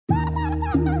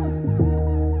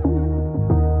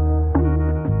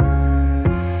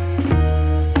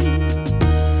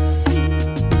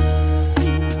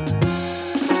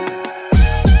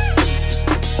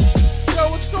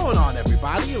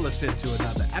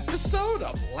episode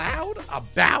of Loud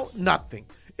About Nothing.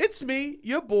 It's me,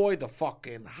 your boy, the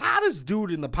fucking hottest dude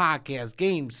in the podcast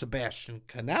game, Sebastian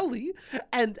Canelli.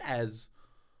 And as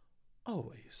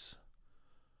always,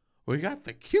 we got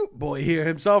the cute boy here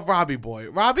himself, Robbie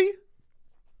Boy. Robbie,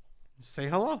 say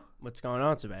hello. What's going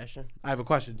on, Sebastian? I have a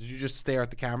question. Did you just stare at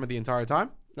the camera the entire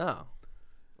time? No.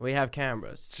 We have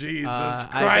cameras. Jesus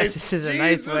Christ. I guess this is a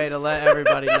nice way to let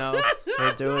everybody know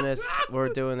we're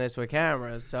doing this with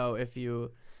cameras. So if you,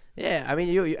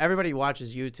 everybody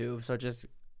watches YouTube, so just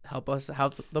help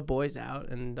the boys out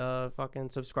and fucking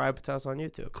subscribe to us on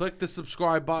YouTube. Click the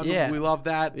subscribe button. Yeah. We love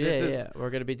that. We're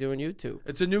going to be doing YouTube.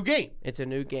 It's a new game. It's a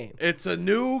new game.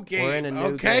 We're in a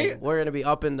new game. We're going to be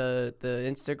up in the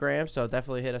Instagram, so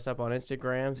definitely hit us up on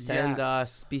Instagram.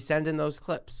 Be sending those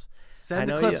clips. I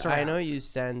know you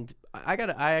send. I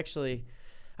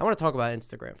want to talk about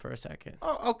Instagram for a second.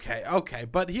 Oh, okay.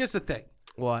 But here's the thing.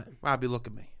 What? Robbie, look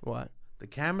at me. What? The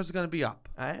camera's going to be up.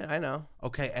 I know.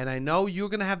 Okay, and I know you're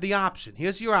going to have the option.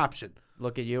 Here's your option.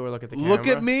 Look at you or look at the camera? Look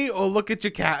at me or look at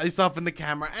yourself in the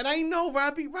camera. And I know,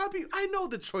 Robbie, I know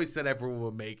the choice that everyone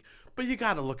will make, but you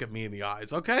got to look at me in the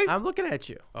eyes, okay? I'm looking at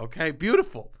you. Okay,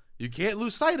 beautiful. You can't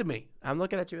lose sight of me. I'm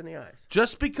looking at you in the eyes.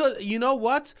 Just because, you know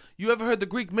what? You ever heard the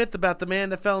Greek myth about the man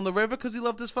that fell in the river because he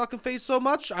loved his fucking face so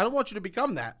much? I don't want you to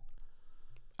become that.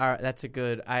 All right,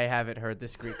 I haven't heard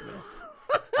this Greek myth.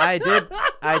 I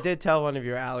did tell one of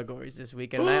your allegories this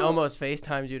weekend, and I almost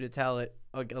FaceTimed you to tell it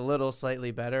a little slightly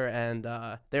better, and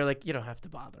they're like, you don't have to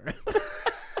bother him.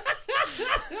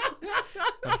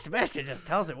 Like, Sebastian just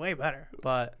tells it way better.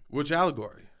 But which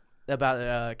allegory?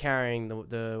 About carrying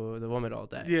the woman all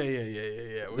day.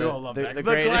 Yeah. We all love that. The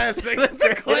classic.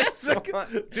 The classic.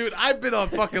 Dude, I've been on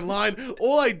fucking line.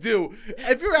 All I do,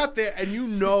 if you're out there and you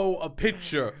know a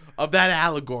picture of that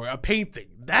allegory, a painting,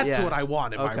 that's what I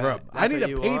want in my room. I need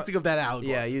a painting of that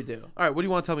allegory. Yeah, you do. All right, what do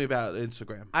you want to tell me about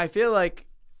Instagram? I feel like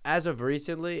as of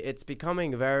recently, it's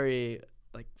becoming very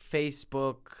like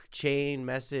Facebook chain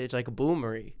message, like a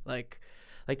boomery, like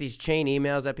these chain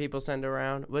emails that people send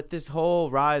around with this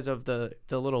whole rise of the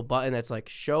little button that's like,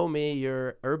 show me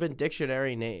your Urban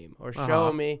Dictionary name or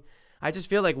show me. I just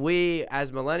feel like we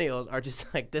as millennials are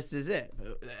just like, this is it.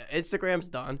 Instagram's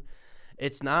done.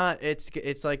 It's not. It's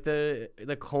like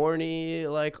the corny,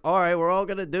 like, all right, we're all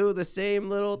gonna do the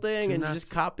same little thing and just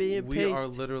copy and paste. We are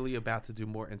literally about to do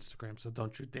more Instagram, so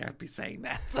don't you dare be saying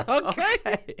that.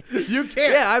 Okay. You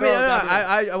can't. Yeah, I mean,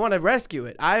 I want to rescue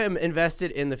it. I am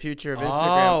invested in the future of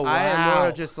Instagram. Oh, wow. I am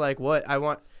more just like what I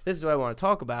want. This is what I want to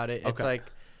talk about it. It's like,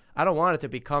 I don't want it to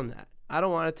become that. I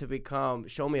don't want it to become,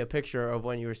 show me a picture of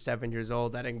when you were 7 years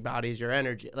old that embodies your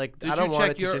energy. Like, Did I don't you want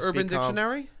check it to your just Urban become,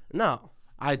 Dictionary? No.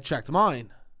 I checked mine.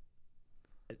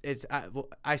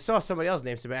 I saw somebody else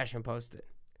named Sebastian post it.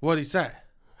 What'd he say?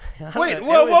 Wait,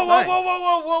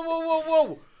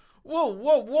 whoa.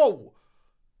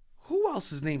 Who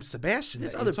else is named Sebastian?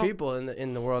 There's other people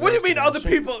in the world. What do you mean other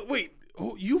people? Wait,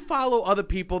 you follow other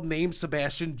people named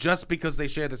Sebastian just because they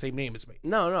share the same name as me?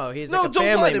 No, he's like a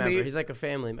family member. He's like a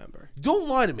family member. Don't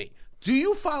lie to me. Do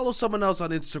you follow someone else on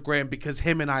Instagram because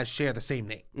him and I share the same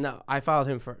name? No, I followed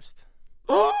him first.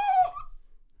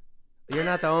 You're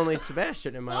not the only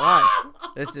Sebastian in my life.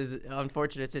 This is an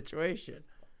unfortunate situation.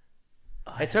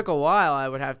 It took a while, I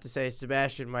would have to say,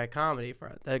 Sebastian, my comedy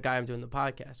friend, the guy I'm doing the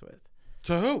podcast with.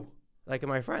 To who? Like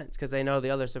my friends, because they know the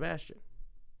other Sebastian.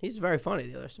 He's very funny,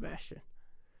 the other Sebastian.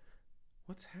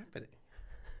 What's happening?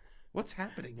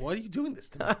 Why are you doing this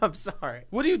to me? I'm sorry.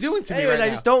 What are you doing to me Anyways, right I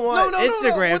just don't want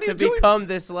Instagram to become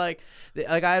this, like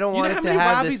I don't want it to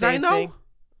have the same thing.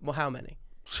 Well, how many?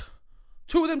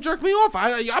 2 of them jerk me off.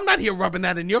 I'm not here rubbing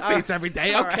that in your face every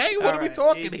day, okay? What are we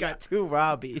talking here? He's got 2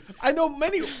 Robbies. I know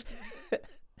many.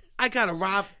 My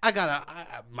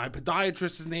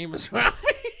podiatrist's name is Robbie.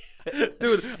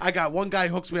 Dude, I got one guy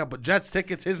who hooks me up with Jets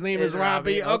tickets. His name is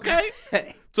Robbie, okay?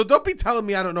 So don't be telling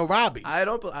me I don't know Robbies. I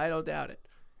don't doubt it.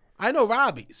 I know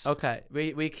Robbies. Okay,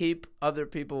 we keep other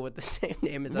people with the same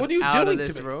name as us what are you out doing of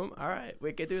this to me? room. All right,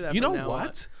 we can do that. You know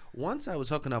what? Once I was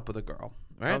hooking up with a girl,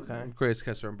 right? Okay. Greatest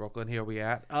kisser in Brooklyn. Here we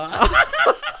at.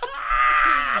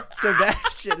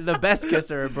 Sebastian, the best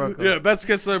kisser in Brooklyn. Yeah, best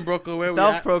kisser in Brooklyn. Where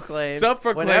Self-proclaimed.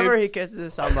 Self-proclaimed. Whenever he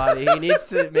kisses somebody, he needs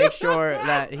to make sure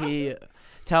that he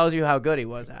tells you how good he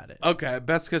was at it. Okay,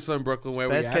 best kisser in Brooklyn. Where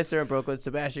best we at? kisser in Brooklyn,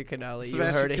 Sebastian Canelli. You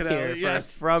Sebastian heard it Canelli, here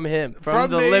yes. from him,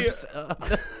 from the me. lips,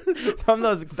 from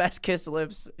those best kiss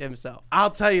lips himself.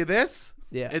 I'll tell you this.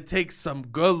 Yeah. It takes some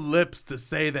good lips to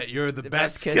say that you're the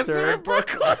best kisser in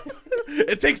Brooklyn.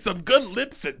 It takes some good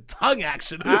lips and tongue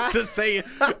action to say it.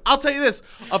 I'll tell you this.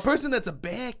 A person that's a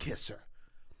bad kisser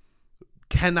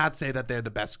cannot say that they're the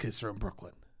best kisser in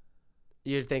Brooklyn.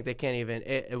 You'd think they can't even.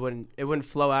 It wouldn't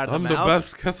flow out of I'm the the mouth.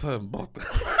 best kisser in Brooklyn.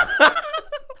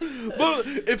 But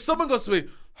if someone goes to me,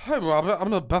 hey Robert, I'm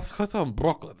the best kisser in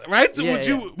Brooklyn, right? So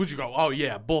Yeah, would you go, oh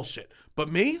yeah, bullshit?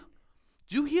 But me,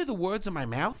 do you hear the words in my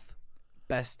mouth?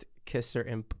 Best kisser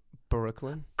in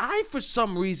Brooklyn. I, for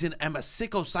some reason, am a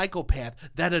sicko psychopath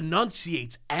that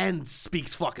enunciates and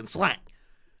speaks fucking slang.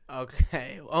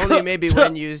 Okay, only maybe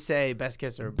when you say best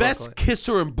kisser in Brooklyn. Best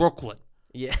kisser in Brooklyn.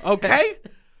 Yeah. Okay?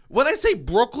 When I say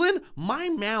Brooklyn, my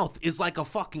mouth is like a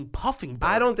fucking puffing bird.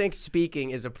 I don't think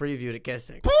speaking is a preview to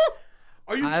kissing.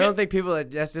 Are you I don't think people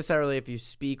that necessarily, if you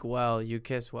speak well, you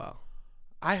kiss well.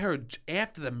 I heard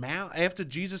after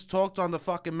Jesus talked on the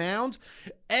fucking mound,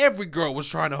 every girl was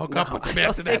trying to hook up with him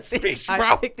after that speech, bro.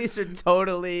 I think these are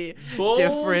totally different.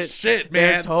 Bullshit,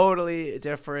 man. They're totally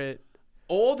different.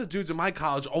 All the dudes in my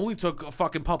college only took a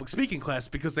fucking public speaking class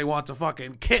because they want to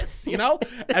fucking kiss, you know?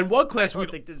 And one class, I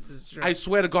don't think this is true. I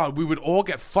swear to God, we would all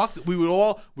get fucked. We'd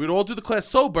all do the class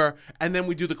sober, and then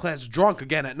we do the class drunk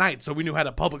again at night, so we knew how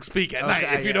to public speak at night.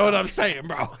 If you know what I'm saying,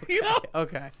 bro. You know?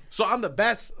 Okay. So I'm the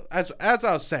best, as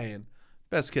I was saying,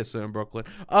 best kisser in Brooklyn.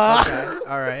 Okay.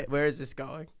 All right. Where is this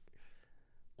going?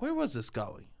 Where was this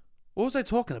going? What was I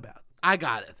talking about? I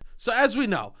got it. So as we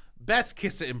know, best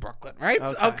kisser in Brooklyn, right?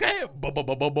 Okay.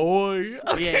 Boy.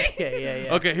 Okay.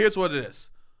 Yeah. Okay, here's what it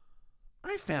is.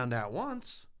 I found out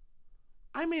once.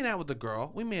 I made out with the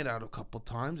girl. We made out a couple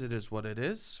times. It is what it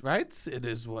is, right? It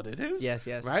is what it is. Yes.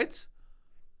 Right?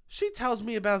 She tells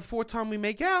me about the fourth time we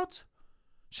make out,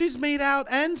 she's made out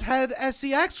and had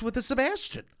sex with a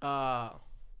Sebastian. Done.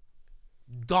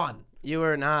 You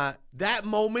were not That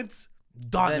moment,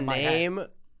 done the in my name. head.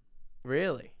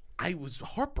 Really? I was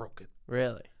heartbroken.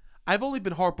 Really? I've only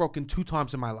been heartbroken 2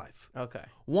 times in my life. Okay.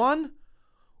 One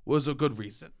was a good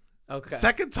reason. Okay.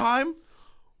 Second time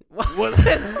was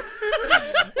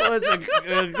was a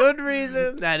good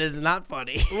reason. That is not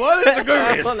funny. What is a good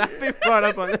I reason? will not be brought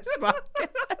up on this podcast.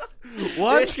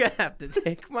 What? You're just gonna have to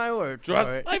take my word for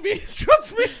it.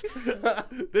 Trust me.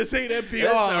 This ain't NPR.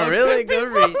 That's a really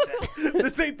good reason.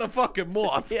 This ain't the fucking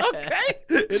moth. Yeah. Okay?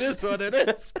 It is what it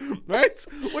is. Right?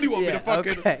 What do you want me to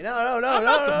fucking... Okay. No. I'm not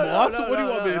the moth. What do you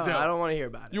want me to do? I don't want to hear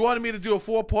about it. You wanted me to do a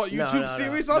 4-part YouTube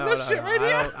series on this shit right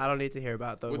here? I don't need to hear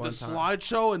about the With one the time.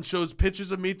 slideshow and shows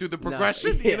pictures of me through the No.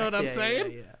 progression? Yeah, You know what I'm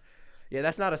saying? Yeah,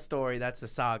 that's not a story. That's a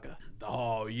saga.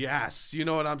 Oh, yes. You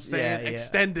know what I'm saying? Yeah.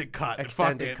 Extended cut.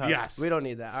 Extended Fucking, cut. yes. We don't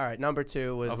need that. All right. Number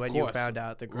 2 was Of when course. you found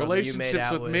out the girl that you made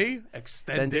Relationships out with me,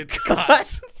 extended Extended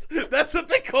cut. That's what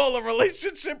they call a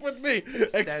relationship with me.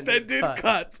 Extended cut.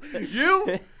 cut.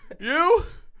 You,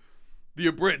 the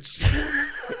abridged.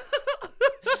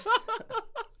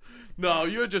 No,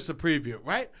 you're just a preview,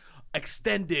 right?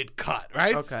 Extended cut,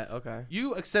 right? Okay.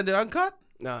 You extended uncut?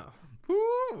 No.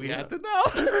 Ooh, we had to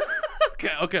know.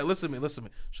 Okay, listen to me.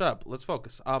 Shut up. Let's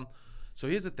focus. So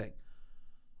here's the thing.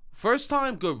 First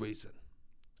time, good reason.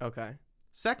 Okay.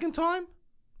 Second time,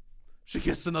 she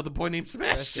gets another boy named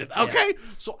Sebastian. Yeah. Okay?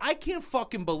 So I can't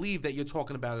fucking believe that you're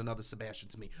talking about another Sebastian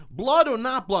to me. Blood or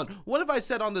not blood? What have I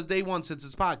said on the day one since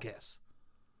this podcast?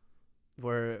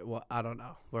 I don't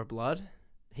know. We're blood?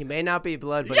 He may not be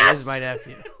blood, but Yes! he is my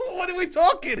nephew. What are we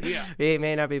talking here? He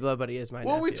may not be blood, but he is my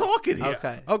nephew. What are we talking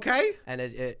here? Okay?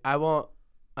 And I will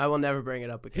never bring it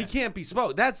up He again. can't be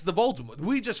smoked. That's the Voldemort.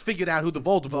 We just figured out who the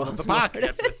Voldemort of the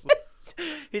podcast is.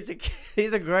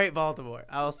 He's a great Baltimore.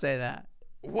 I'll say that.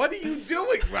 What are you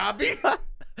doing, Robbie?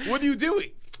 What are you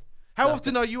doing? How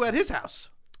often are you at his house?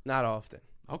 Not often.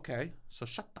 Okay, so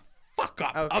shut the fuck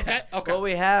up. Okay. Well,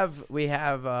 we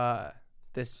have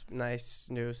this nice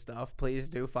new stuff. Please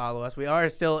do follow us. We are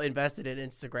still invested in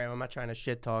Instagram. I'm not trying to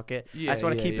shit talk it. I just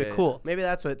want to keep it cool. Maybe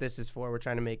that's what this is for. We're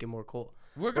trying to make it more cool.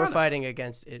 We're fighting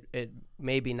against it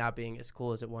maybe not being as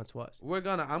cool as it once was.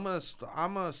 I'm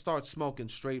gonna start smoking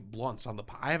straight blunts on the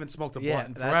pod. I haven't smoked a Yeah, blunt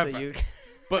in that's forever. what you.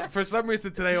 But for some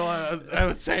reason today, all I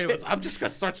was saying was I'm just gonna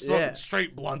start smoking Yeah.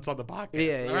 straight blunts on the podcast.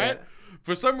 Yeah, all right. yeah.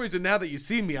 For some reason, now that you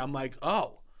see me, I'm like,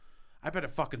 oh, I better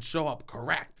fucking show up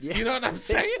correct. Yeah. You know what I'm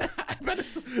saying? I better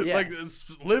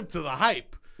live to the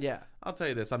hype. Yeah. I'll tell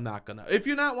you this, I'm not gonna. If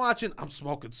you're not watching, I'm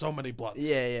smoking so many blunts.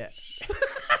 Yeah.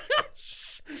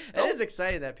 It is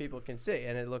exciting that people can see,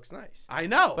 and it looks nice. I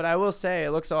know. But I will say,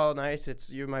 it looks all nice.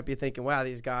 You might be thinking, wow,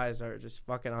 these guys are just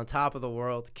fucking on top of the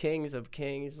world, kings of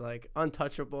kings, like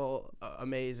untouchable,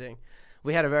 amazing.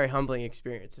 We had a very humbling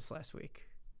experience this last week.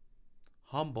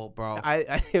 Humble, bro.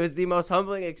 It was the most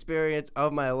humbling experience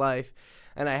of my life,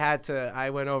 and I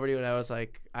went over to you and I was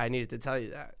like, I needed to tell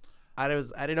you that. I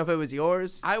didn't know if it was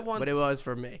yours, but it was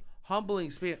for me. Humbling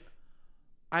experience.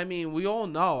 I mean, we all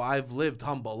know I've lived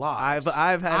humble lives.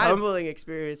 I've had humbling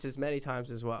experiences many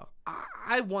times as well.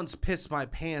 I once pissed my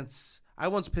pants. I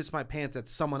once pissed my pants at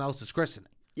someone else's christening.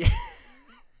 Yeah.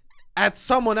 At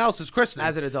someone else's christening.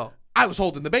 As an adult. I was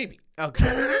holding the baby.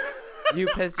 Okay. You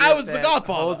pissed I your was the pants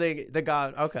godfather. Holding the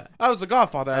god. Okay. I was the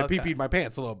godfather. I Okay. pee-peed my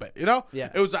pants a little bit, you know?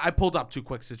 Yes. It was, I pulled up too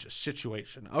quick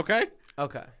situation, okay?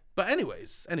 Okay. But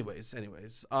anyways. No,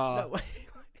 wait.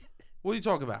 What are you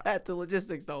talking about? The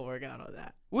logistics don't work out on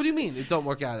that. What do you mean it don't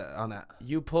work out on that?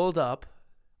 You pulled up.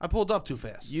 I pulled up too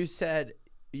fast. You said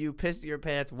you pissed your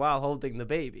pants while holding the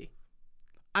baby.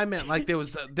 I meant like there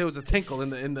was a tinkle in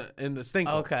the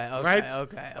stinkle. Okay. Right?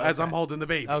 Okay. As I'm holding the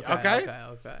baby. Okay.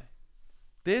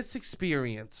 This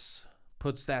experience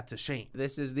puts that to shame.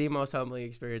 This is the most humbling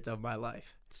experience of my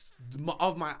life.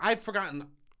 I've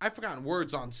forgotten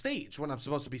words on stage when I'm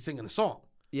supposed to be singing a song.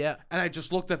 Yeah. And I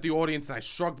just looked at the audience and I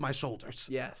shrugged my shoulders.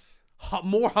 Yes.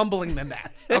 More humbling than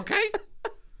that, okay?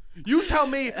 You tell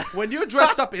me when you're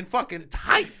dressed up in fucking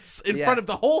tights in front of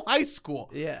the whole high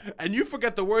school, and you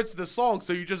forget the words of the song,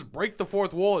 so you just break the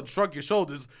fourth wall and shrug your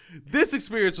shoulders. This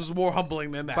experience was more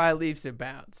humbling than that. By leaps and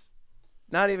bounds.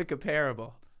 Not even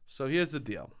comparable. So here's the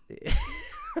deal.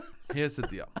 Here's the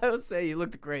deal. I will say you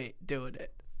looked great doing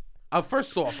it.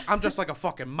 First off, I'm just like a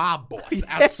fucking mob boss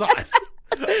outside.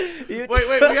 Wait,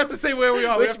 we have to say where we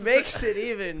are. Which makes it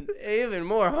even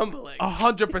more humbling.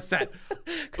 100%.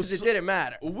 Because it didn't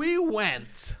matter. We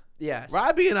went. Yes.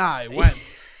 Robbie and I went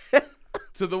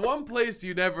to the one place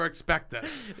you never expect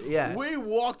us. Yes. We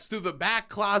walked through the back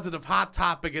closet of Hot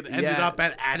Topic and ended up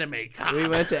at Anime Con. We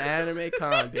went to Anime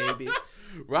Con, baby.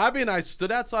 Robbie and I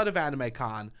stood outside of Anime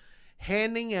Con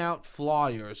handing out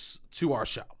flyers to our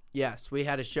show. Yes, we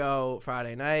had a show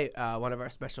Friday night. One of our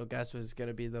special guests was going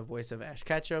to be the voice of Ash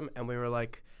Ketchum, and we were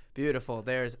like, beautiful.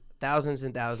 There's thousands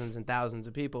and thousands and thousands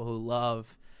of people who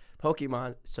love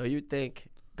Pokemon, so you'd think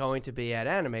going to be at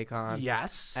Anime Con.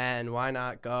 Yes. And why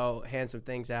not go hand some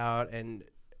things out and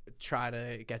try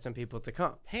to get some people to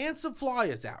come? Hand some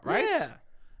flyers out, right? Yeah.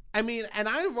 I mean, and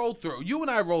I rolled through. You and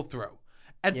I rolled through.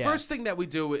 And first thing that we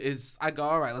do is I go,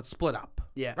 all right, let's split up.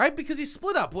 Yeah. Right? Because you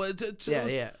split up.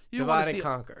 Yeah. You Divide and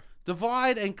conquer.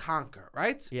 Divide and conquer,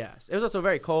 right? Yes. It was also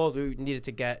very cold. We needed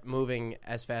to get moving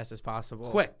as fast as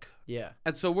possible. Quick. Yeah.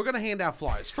 And so we're going to hand out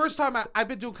flyers. First time I've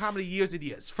been doing comedy years and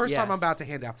years. First time I'm about to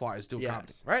hand out flyers doing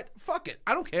comedy, right? Fuck it.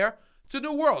 I don't care. It's a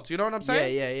new world. You know what I'm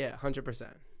saying? Yeah.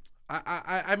 100%.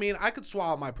 I mean, I could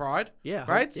swallow my pride. Yeah.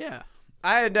 Right? Yeah.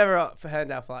 I had never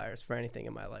handed out flyers for anything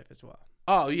in my life as well.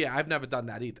 Oh yeah, I've never done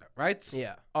that either, right?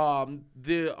 Yeah.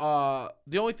 The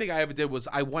only thing I ever did was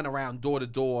I went around door to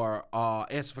door,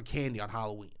 asked for candy on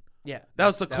Halloween. Yeah. That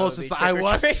was the closest I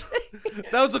was.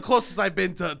 That was the closest I've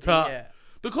been to yeah.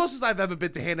 The closest I've ever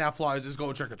been to handing out flyers is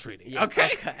going trick or treating. Yeah.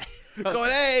 Okay.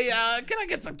 Going, hey, can I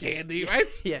get some candy? Right?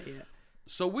 Yeah.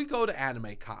 So we go to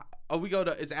Anime Con.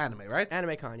 It's anime, right?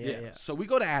 Anime Con, yeah. So we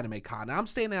go to Anime Con. Now I'm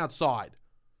standing outside.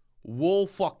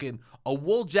 A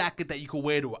wool jacket that you could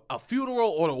wear to a funeral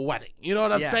or a wedding. You know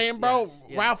what I'm saying, bro?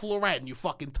 Yes. Ralph Lauren, you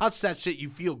fucking touch that shit, you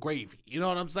feel gravy. You know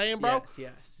what I'm saying, bro?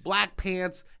 Yes. Black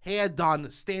pants, hair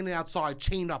done, standing outside,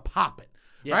 chained up, hopping.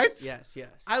 Yes, right? Yes.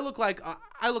 I look like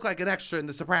an extra in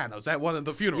The Sopranos at one of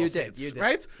the funeral scenes. You did.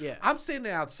 Right? Yeah. I'm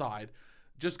standing outside,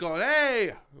 just going,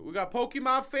 hey, we got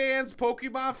Pokemon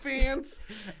fans,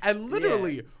 and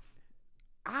literally,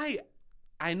 I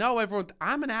know everyone.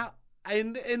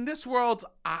 In this world,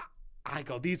 I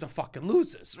go, these are fucking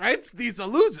losers, right? These are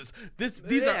losers.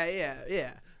 These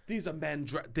are men.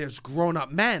 There's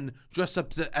grown-up men dressed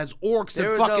up as orcs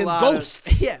and fucking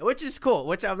ghosts. Which is cool.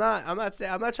 Which I'm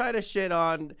not trying to shit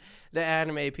on the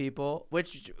anime people,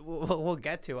 which we'll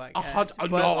get to, I guess.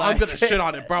 I'm gonna shit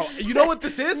on it, bro. You know what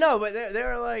this is? No, but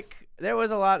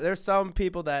there's some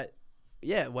people that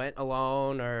went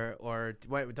alone or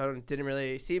didn't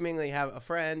really seemingly have a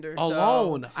friend or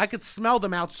alone. So. I could smell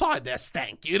them outside. They're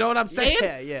stank. You know what I'm saying?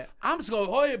 Yeah. I'm just going,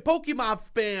 oh, yeah, Pokemon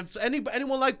fans.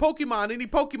 Anyone like Pokemon? Any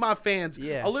Pokemon fans?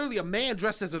 Yeah. Literally, a man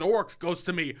dressed as an orc goes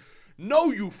to me.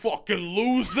 No, you fucking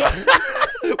loser.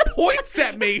 Points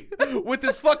at me with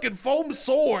his fucking foam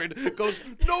sword. Goes,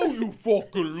 no, you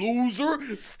fucking loser.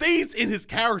 Stays in his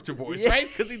character voice, right?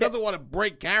 Because he doesn't want to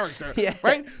break character,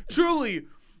 right?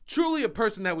 Truly a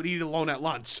person that would eat alone at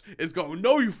lunch is going,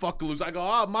 no, you fucking loser. I go,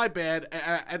 oh, my bad.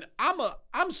 And I'm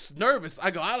nervous. I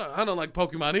go, I don't like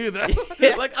Pokemon either.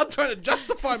 Like, I'm trying to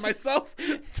justify myself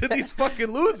to these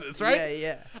fucking losers, right?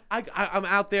 Yeah. I'm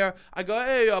out there. I go,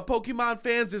 hey, Pokemon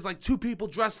fans. There's like two people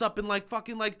dressed up in like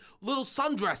fucking like little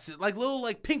sundresses, like little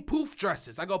like pink poof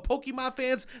dresses. I go, Pokemon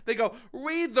fans. They go,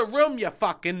 read the room, you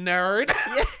fucking nerd.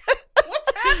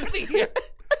 What's happening here?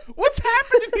 What's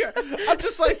happening here? I'm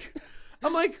just like,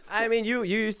 I mean, you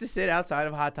used to sit outside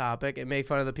of Hot Topic and make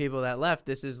fun of the people that left.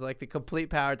 This is like the complete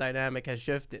power dynamic has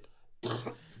shifted.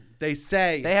 they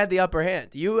say They had the upper hand.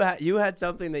 You had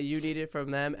something that you needed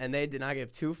from them, and they did not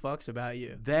give two fucks about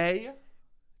you. they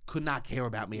could not care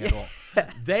about me at all.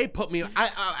 They put me.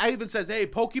 I even says, "Hey,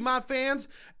 Pokemon fans,"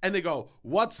 and they go,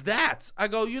 "What's that?" I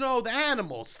go, "The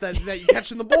animals that you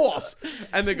catch in the balls."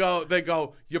 And they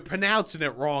go, "You're pronouncing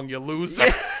it wrong, you loser."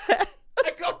 I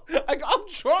go, "I'm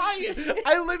trying."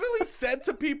 I literally said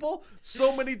to people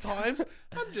so many times,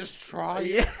 "I'm just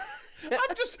trying."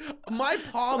 My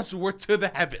palms were to the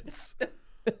heavens.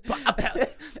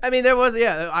 I mean, there was,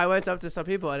 I went up to some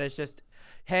people and it's just,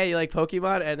 "Hey, you like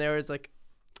Pokemon?" And there was like,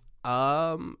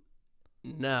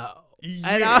 no. Yeah.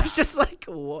 And I was just like,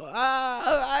 we're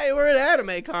an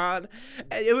anime con.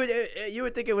 And you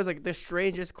would think it was like the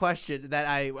strangest question that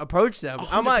I approached them. 100%.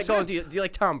 I'm like, going, do you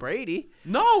like Tom Brady?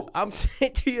 No. I'm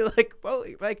saying, do you like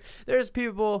there's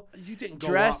people You didn't go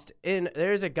dressed in,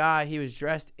 there's a guy, he was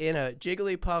dressed in a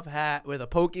Jigglypuff hat with a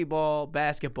Pokeball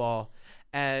basketball.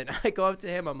 And I go up to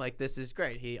him, I'm like, this is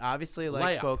great. He obviously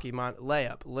likes Pokemon.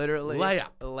 Literally.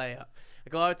 Layup. I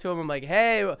go up to him, I'm like,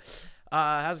 "Hey,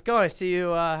 how's it going? I see you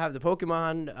have the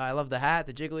Pokemon. I love the hat,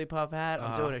 the Jigglypuff hat.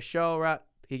 I'm doing a show around."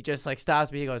 He just like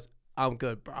stops me. He goes, "I'm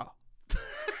good, bro."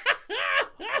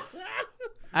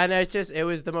 And it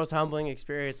was the most humbling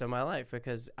experience of my life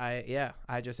because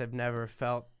I just have never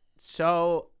felt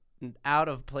so out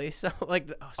of place, so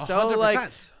 100%.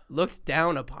 like looked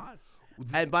down upon.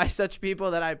 And by such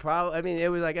people that it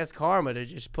was, I guess, karma to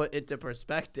just put into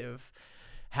perspective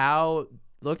how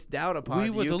looked down upon we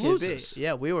were you the could losers. be.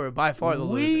 Yeah, we were by far the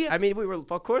losers. I mean,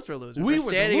 of course we're losers. We we're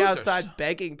were the standing losers. outside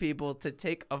begging people to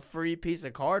take a free piece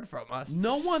of card from us.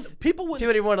 People wouldn't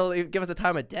People didn't want to give us a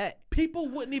time of day. People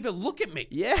wouldn't even look at me.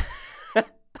 Yeah.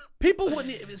 People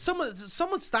wouldn't.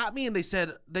 Someone stopped me and they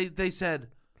said,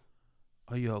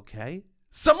 "Are you okay?"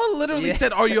 Someone literally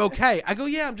said, "Are you okay?" I go,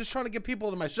 "Yeah, I'm just trying to get people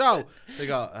to my show." They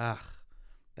go, "Ugh,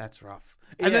 that's rough,"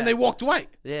 and then they walked away.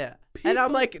 Yeah. And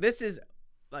I'm like, this is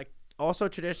like also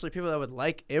traditionally people that would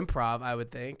like improv, I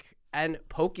would think, and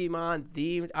Pokemon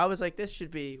themed. I was like,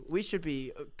 we should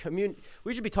be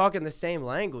talking the same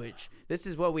language. This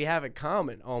is what we have in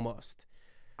common almost.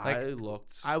 Like,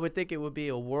 I would think it would be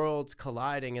a worlds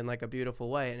colliding in like a beautiful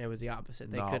way, and it was the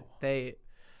opposite.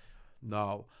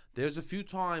 No. There's a few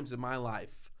times in my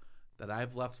life that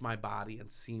I've left my body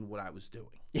and seen what I was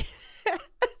doing.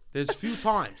 There's a few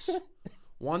times.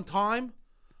 One time,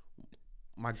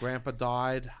 my grandpa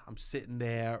died. I'm sitting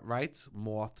there, right?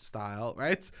 Moth style,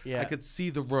 right? Yeah. I could see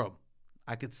the room.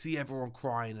 I could see everyone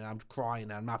crying, and I'm crying,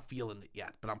 and I'm not feeling it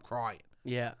yet, but I'm crying.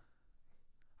 Yeah.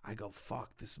 I go,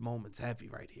 fuck, this moment's heavy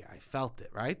right here. I felt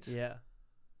it, right? Yeah.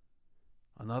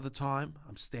 Another time,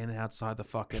 I'm standing outside the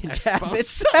fucking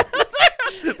Javits Expo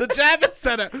the Javits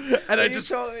Center, and I just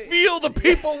feel the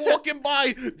people walking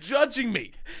by judging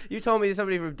me. You told me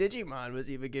somebody from Digimon was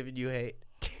even giving you hate.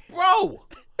 Bro,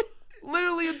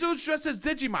 literally a dude dressed as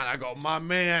Digimon. I go, "My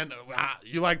man,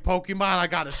 you like Pokemon? I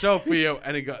got a show for you."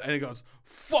 And he goes,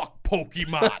 "Fuck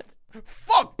Pokemon.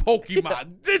 Fuck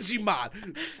Pokemon.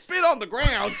 Digimon." Spit on the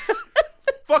ground.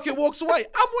 Fucking walks away.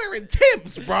 I'm wearing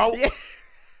Tim's, bro. Yeah.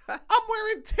 I'm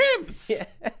wearing Tim's. Yeah.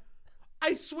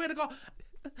 I swear to God.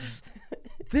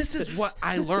 This is what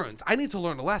I learned. I need to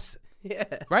learn a lesson. Yeah.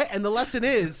 Right? And the lesson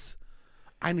is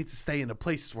I need to stay in the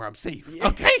places where I'm safe. Yeah.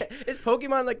 Okay? Is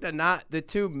Pokemon like the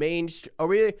two main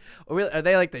are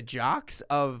they like the jocks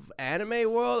of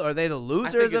anime world? Or are they the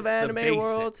losers of anime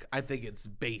world? I think it's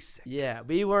basic. Yeah,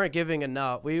 we weren't giving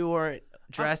enough. We weren't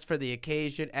dressed for the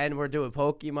occasion, and we're doing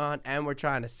Pokemon, and we're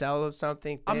trying to sell them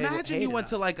something. Imagine you went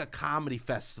to like a comedy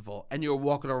festival and you're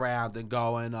walking around and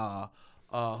going,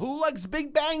 who likes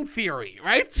Big Bang Theory,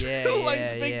 right? Yeah, who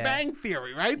likes Big Bang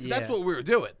Theory, right? So that's what we were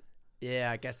doing.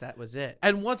 Yeah, I guess that was it.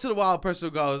 And once in a while, a person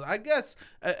goes, I guess,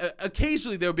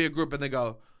 occasionally there'll be a group and they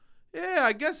go, "Yeah,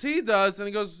 I guess he does." And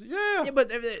he goes, "Yeah." Yeah, but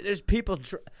there's people,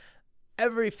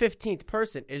 every 15th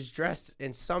person is dressed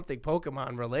in something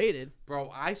Pokemon related.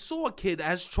 Bro, I saw a kid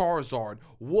as Charizard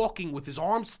walking with his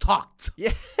arms tucked.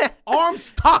 Yeah.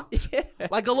 Arms tucked. Yeah.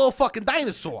 Like a little fucking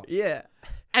dinosaur. Yeah.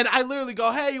 And I literally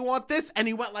go, "Hey, you want this?" And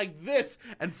he went like this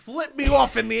and flipped me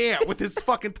off in the air with his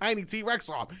fucking tiny T-Rex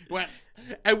arm. He went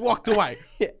and walked away.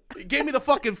 Yeah. He gave me the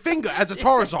fucking finger as a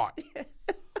Charizard. Yeah.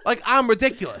 Like I'm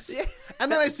ridiculous. Yeah.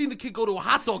 And then I seen the kid go to a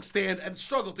hot dog stand and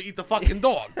struggle to eat the fucking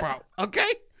dog, bro.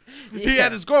 Okay? Yeah. He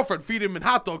had his girlfriend feed him in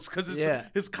hot dogs because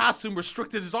his costume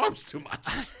restricted his arms too much.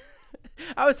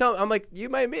 I was telling, I'm like, you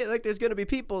might meet, like, there's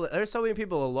so many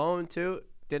people alone too.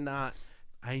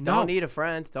 I know. Don't need a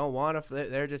friend. Don't want to.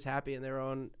 They're just happy in their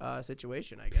own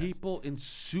situation, I guess. People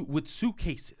with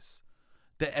suitcases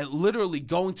that are literally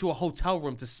going to a hotel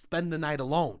room to spend the night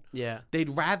alone. Yeah. They'd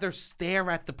rather stare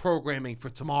at the programming for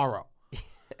tomorrow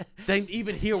than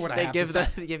even hear what I have to say.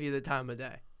 They give you the time of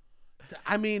day.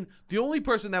 I mean, the only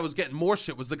person that was getting more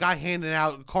shit was the guy handing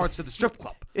out cards to the strip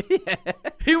club. Yeah.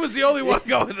 He was the only one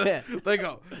going. Yeah. They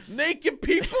go, naked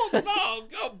people? No,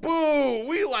 go, boo.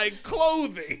 We like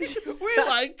clothing. We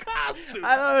like costumes.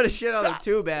 I don't want to shit on them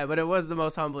too bad, but it was the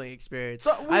most humbling experience.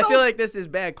 So I feel like this is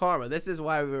bad karma. This is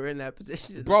why we were in that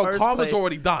position. In Bro, the first karma's place.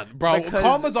 already done. Bro, Because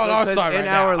karma's on our side in right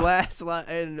our now.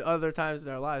 and other times in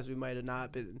our lives, we might have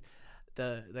not been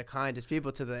the kindest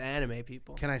people to the anime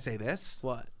people. Can I say this?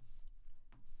 What?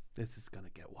 This is going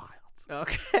to get wild.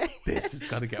 Okay. This is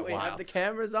going to get we wild. have the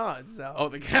cameras on, so. Oh,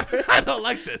 the camera. I don't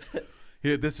like this.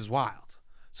 Here, this is wild.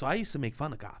 So I used to make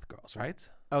fun of goth girls, right?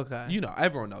 Okay. You know,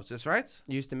 everyone knows this, right?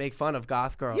 You used to make fun of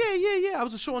goth girls. Yeah. I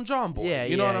was a Sean John boy. Yeah,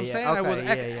 you know yeah, what I'm yeah. saying?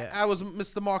 Okay, I was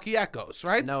Mr. Marky Echoes,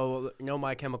 right? No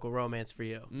My Chemical Romance for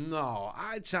you. No,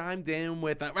 I chimed in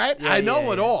with that, right? Yeah, I know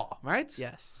yeah, it yeah. all, right?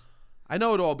 Yes. I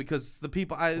know it all because the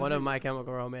people One of My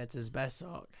Chemical Romance's best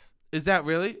songs. Is that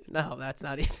really? No, that's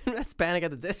not even. That's Panic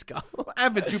at the Disco.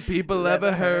 Haven't you people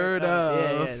ever heard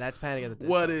of? Yeah, that's Panic at the Disco.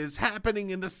 What is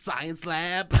happening in the science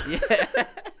lab? Yeah.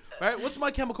 Right? What's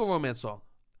My Chemical Romance song?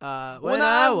 When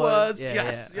I was. yes, Yeah,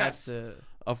 yes. That's the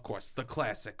Of course, the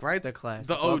classic, right? classic.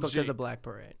 The OG. Welcome to the Black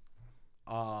Parade.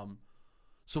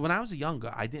 So when I was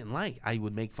younger, I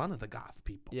would make fun of the goth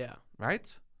people. Yeah.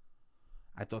 Right?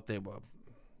 I thought they were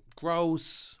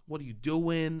gross. What are you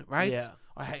doing? Right? Yeah.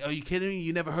 Are you kidding me?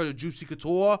 You never heard of Juicy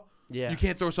Couture? Yeah. You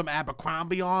can't throw some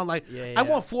Abercrombie on? Like, Yeah, I yeah.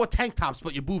 want 4 tank tops,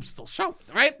 but your boobs still showing,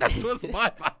 right? That's what's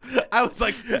my. I was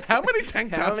like, how many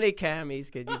tank tops? How many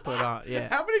camis could you put on? Yeah.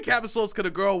 How many camisoles could a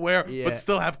girl wear Yeah. but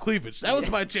still have cleavage? That was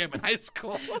my jam in high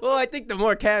school. Well, I think the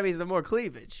more camis, the more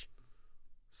cleavage.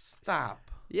 Stop.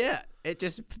 Yeah. It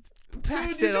just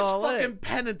packs Dude, you it just all fucking in.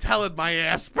 Penn and Tellered my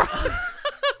ass, bro.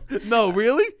 No,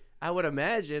 really? I would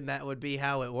imagine that would be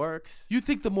how it works. You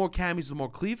think the more camis, the more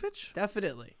cleavage?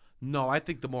 Definitely. No, I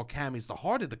think the more camis, the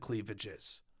harder the cleavage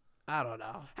is. I don't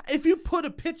know. If you put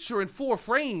a picture in 4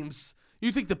 frames,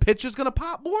 you think the picture's gonna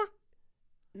pop more?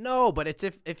 No, but it's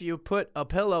if you put a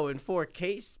pillow in 4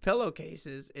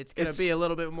 pillowcases, it's gonna be a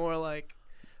little bit more like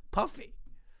puffy.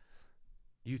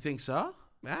 You think so?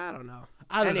 I don't know.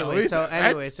 I don't know Anyway,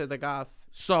 either. so the goth.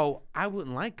 So I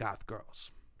wouldn't like goth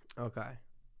girls. Okay.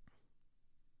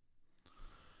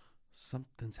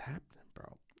 Something's happening,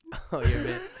 bro. Oh, you're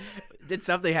right. Did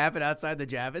something happen outside the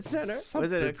Javits Center? Was it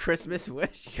a Something's- Christmas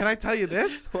wish? Can I tell you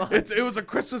this? What? It was a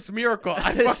Christmas miracle.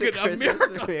 It's a Christmas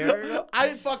miracle. miracle? I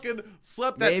fucking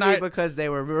slept that Maybe night. because they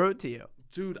were rude to you.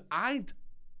 Dude,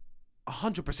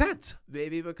 100%.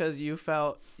 Maybe because you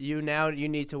felt you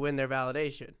need to win their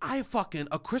validation. I fucking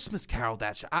a Christmas Carol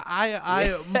that shit.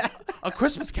 A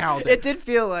Christmas Carol. It did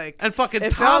feel like And fucking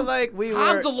it Tom, felt like we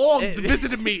Tom were. DeLonge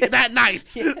visited me that night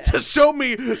to show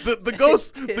me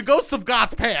the ghost of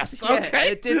Goth past. Yeah,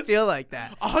 Okay, it did feel like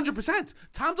that. 100%.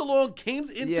 Tom DeLonge came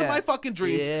into Yeah. my fucking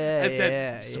dreams and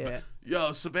said, yeah.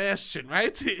 "Yo, Sebastian,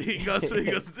 right?" He goes,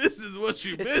 "This is what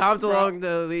you Is missed, Tom bro." DeLonge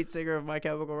the lead singer of My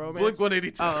Chemical Romance? Blink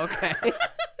 182. Oh, okay.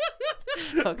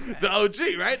 Okay. The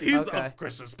OG, right? He's Okay. of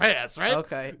Christmas past, right?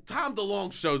 Okay. Tom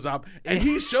DeLonge shows up and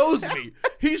he shows me.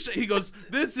 He goes,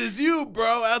 "This is you,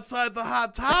 bro, outside the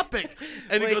Hot Topic."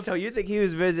 And he Wait, goes, so you think he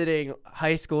was visiting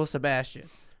high school Sebastian?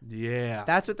 "Yeah."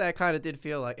 That's what that kind of did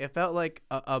feel like. It felt like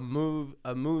a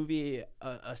movie,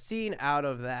 a scene out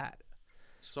of that.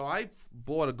 So I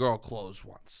bought a girl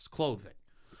clothing,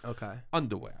 Okay.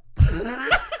 underwear.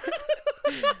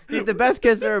 He's the best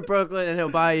kisser in Brooklyn, and he'll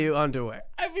buy you underwear.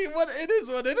 I mean, what it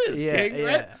is, Yeah, King,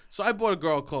 right? yeah. So I bought a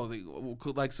girl clothing,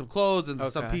 like some clothes and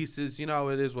some Okay. pieces. You know,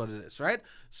 it is what it is, right?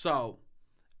 So,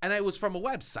 and it was from a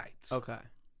website. Okay.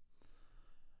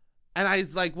 And I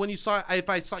was like, if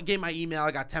I gave my email,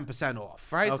 I got 10%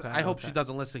 off, right? Okay, I hope okay. she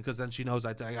doesn't listen because then she knows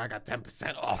I got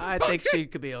 10% off. I think she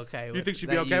could be okay with You think she'd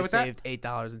that be okay you with that? saved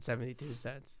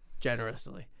 $8.72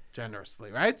 generously.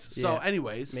 Generously, right? So, Yeah.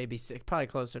 anyways. Maybe probably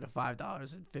closer to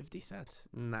 $5.50.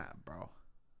 Nah, bro.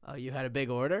 Oh, you had a big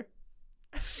order?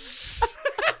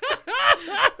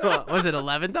 What, was it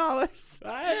 $11?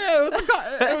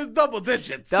 It was double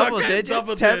digits. Double okay? digits?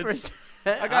 Double 10%? digits.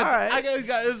 All right. When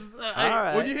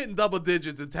right. you're hitting double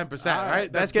digits and 10%, All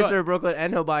right? Best good. kisser in Brooklyn,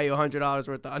 and he'll buy you $100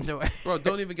 worth of underwear. Bro,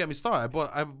 don't even get me started.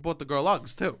 I bought the girl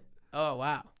Uggs too. Oh,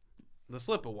 wow. The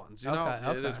slipper ones, you know?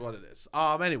 Okay, It is okay. what it is.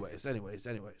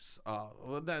 Anyways.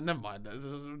 Well, never mind.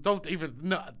 Don't even,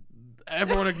 no.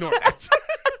 Everyone ignore that.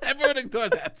 Everyone ignore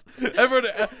that.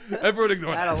 Everyone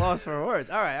ignore At that. a loss for words.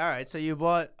 All right. So you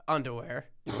bought underwear.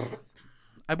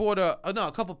 I bought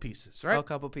a couple pieces, right? A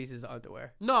couple pieces of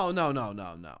underwear. No.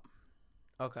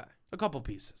 Okay. A couple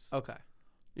pieces. Okay.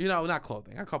 Not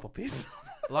clothing. A couple pieces.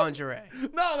 Lingerie.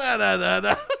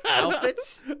 No.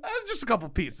 Outfits? Just a couple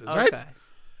pieces, Okay. right?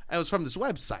 And it was from this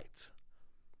website.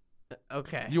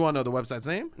 Okay. You want to know the website's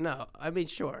name? No, I mean,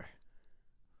 sure.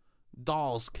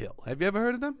 Dolls Kill. Have you ever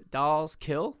heard of them? Dolls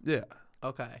Kill? Yeah.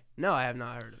 Okay. No, I have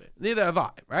not heard of it. Neither have I,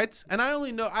 right? And I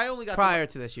only got Prior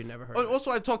to this, you never heard of it.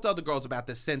 Also, I've talked to other girls about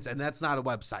this since, and that's not a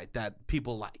website that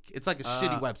people like. It's like a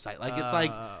shitty website. Like it's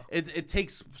like it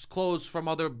takes clothes from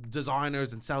other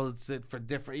designers and sells it for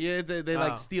different. Yeah, they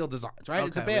like steal designs, right? Okay,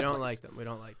 It's a bad we don't place. like them. We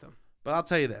don't like them. But I'll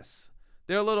tell you this: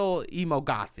 they're a little emo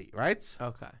gothy, right?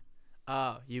 Okay.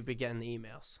 Oh, you've been getting the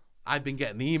emails, I've been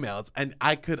getting the emails, and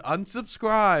I could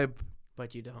unsubscribe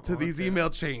but you don't to want these to. email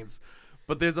chains,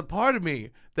 but there's a part of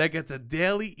me that gets a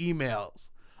daily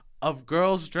emails of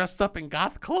girls dressed up in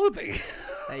goth clothing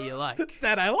that you like.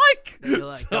 that I like. That you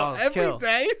like. So Dolls every Kill.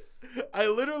 day, I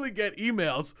literally get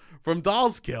emails from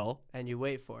Dolls Kill. And you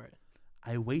wait for it.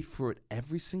 I wait for it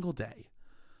every single day,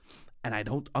 and I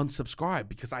don't unsubscribe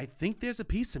because I think there's a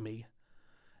piece of me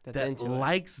That's that into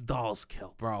likes Dolls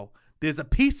Kill, bro. There's a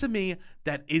piece of me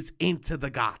that is into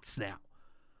the goths now.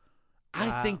 I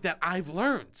Wow. think that I've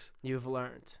learned. it. You've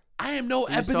learned. I am no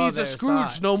You saw Ebenezer their Scrooge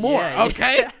side. no more, Yeah,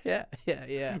 okay?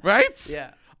 Yeah. Right?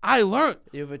 Yeah. I learned.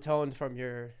 You've atoned from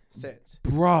your sins.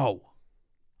 Bro,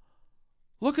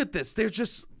 look at this. They're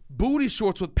just booty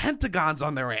shorts with pentagons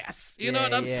on their ass. You know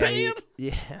what I'm saying?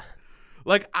 Yeah.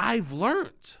 Like, I've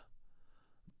learned.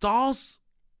 Dolls,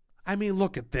 I mean,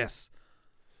 look at this.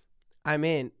 I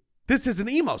mean, This is an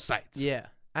emo site. yeah.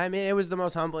 I mean, it was the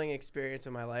most humbling experience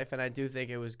of my life, and I do think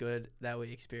it was good that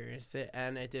we experienced it,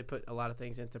 and it did put a lot of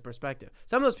things into perspective.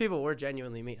 Some of those people were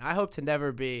genuinely mean. I hope to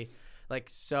never be, like,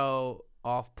 so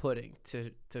off-putting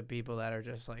to people that are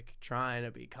just, like, trying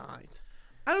to be kind.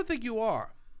 I don't think you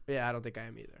are. Yeah, I don't think I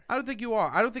am either. I don't think you are.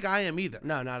 I don't think I am either.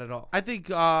 No, not at all. I think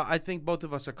both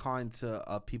of us are kind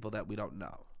to people that we don't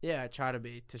know. Yeah, I try to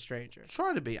be to strangers.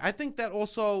 Try to be. I think that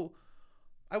also,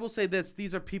 I will say this: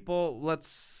 these are people.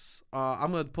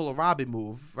 I'm gonna pull a Robbie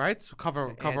move, right? Cover our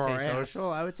ass.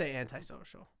 Antisocial? I would say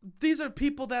antisocial. These are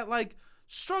people that like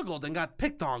struggled and got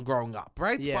picked on growing up,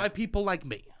 right? Yeah. By people like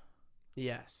me.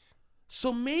 Yes.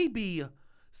 So maybe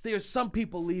there's some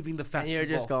people leaving the And festival. you're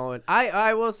just going.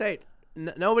 I will say,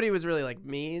 nobody was really like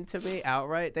mean to me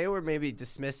outright. They were maybe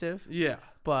dismissive, Yeah.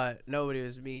 but nobody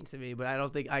was mean to me. But I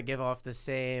don't think I give off the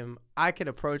same. I could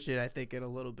approach it, I think, in a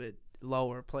little bit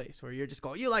lower place where you're just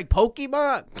going, you like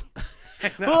Pokemon?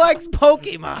 Who likes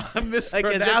Pokemon? I'm Like as if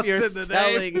mispronouncing you're the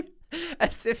name.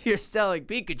 as if you're selling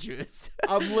Pikachus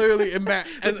I'm literally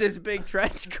embarrassed. with this big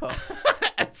trench coat.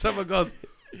 And someone goes,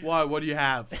 "Why? What do you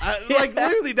have?" Like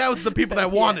literally, that was the people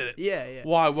that wanted it. Yeah.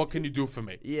 Why? What can you do for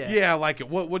me? Yeah. Yeah, I like it.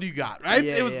 What do you got? Right?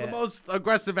 Yeah, It was yeah. the most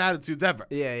aggressive attitudes ever.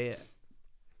 Yeah.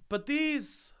 But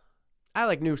these, I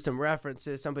like knew some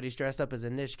references. Somebody's dressed up as a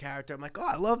niche character. I'm like, oh,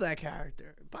 I love that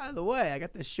character. By the way, I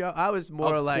got this show. I was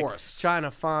more Of like course. trying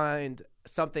to find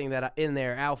something that in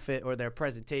their outfit or their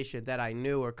presentation that I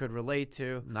knew or could relate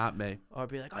to, not me. or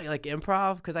be like, oh, you like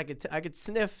improv? Because I could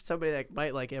sniff somebody that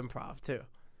might like improv too.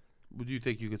 Would you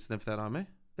think you could sniff that on me?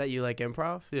 That you like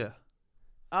improv? Yeah.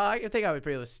 I think I would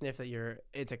be able to sniff that you're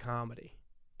into comedy.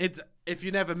 It's if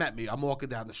you never met me, I'm walking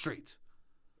down the street.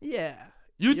 Yeah.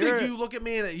 You You're- think you look at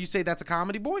me and you say that's a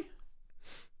comedy boy?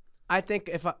 I think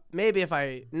if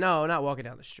I no, not walking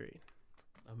down the street.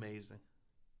 Amazing.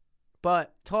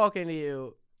 But talking to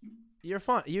you, you're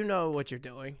fun. You know what you're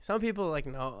doing. Some people like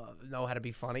know how to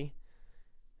be funny,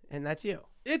 and that's you.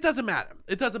 It doesn't matter.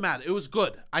 It doesn't matter. It was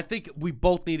good. I think we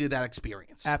both needed that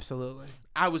experience. Absolutely.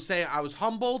 I would say I was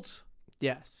humbled,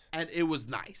 Yes. and it was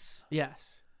nice.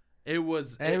 Yes. It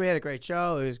was. And we had a great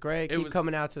show. It was great. it Keep was-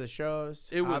 coming out to the shows.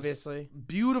 It was obviously.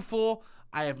 beautiful.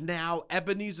 I have now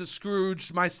Ebenezer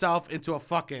Scrooged myself into a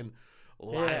fucking.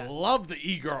 Yeah. I love the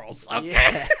e-girls. Okay.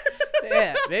 Yeah.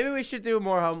 Yeah. Maybe we should do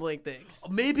more humbling things.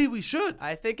 Maybe we should.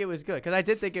 I think it was good because I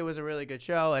did think it was a really good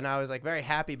show, and I was like very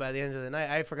happy by the end of the night.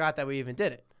 I forgot that we even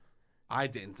did it. I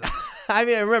didn't. I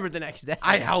mean, I remembered the next day.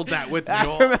 I held that with me I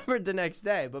all. remembered the next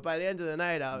day, but by the end of the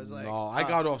night, I was like, No, I oh.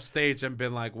 got off stage and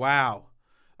been like, wow,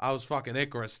 I was fucking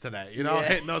Icarus today. You know, Yeah.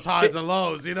 hitting those highs and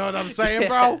lows. You know what I'm saying,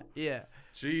 bro? Yeah.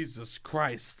 Jesus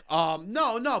Christ.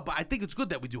 No, but I think it's good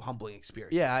that we do humbling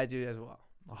experiences. Yeah, I do as well.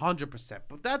 100%.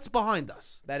 But that's behind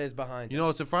us. That is behind You know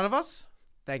what's in front of us?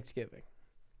 Thanksgiving.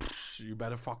 You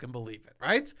better fucking believe it,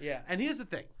 right? Yes. And here's the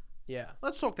thing. Yeah.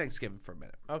 Let's talk Thanksgiving for a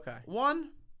minute. Okay. One,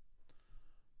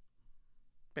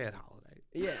 bad holiday.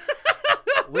 Yeah.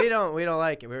 we don't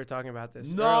like it. We were talking about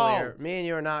this No. earlier. Me and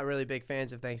you are not really big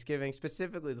fans of Thanksgiving,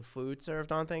 specifically the food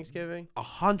served on Thanksgiving.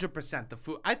 100% the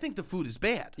food. I think the food is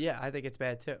bad. Yeah, I think it's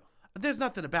bad too. There's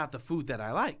nothing about the food that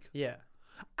I like. Yeah.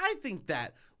 I think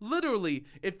that literally,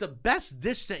 if the best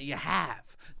dish that you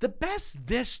have, the best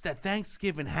dish that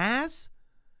Thanksgiving has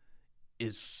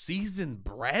is seasoned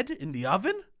bread in the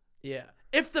oven. Yeah.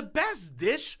 If the best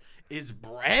dish is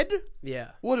bread,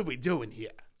 Yeah. what are we doing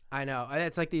here? I know.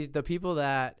 It's like the people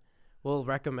that will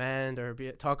recommend or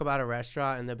talk about a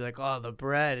restaurant and they'll be like, "Oh, the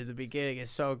bread in the beginning is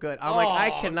so good." I'm like, I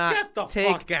get cannot the take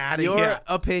fuck outta your here.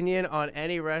 opinion on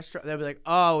any restaurant. They'll be like,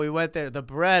 "Oh, we went there. The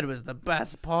bread was the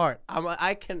best part." I'm like,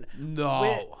 I can.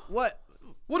 No. What?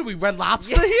 What are we, Red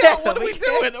Lobster Yeah, here? What are we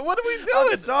can't- doing? What are we I'm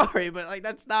doing? sorry, but like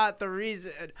that's not the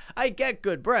reason. I get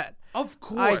good bread. Of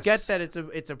course. I get that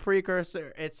it's a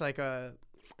precursor. It's like the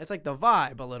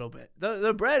vibe a little bit.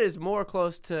 The bread is more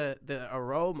close to the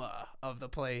aroma of the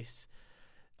place.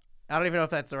 I don't even know if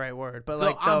that's the right word, but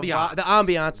like ambiance. the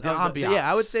ambiance. The of ambiance. Yeah,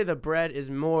 I would say the bread is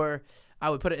more. I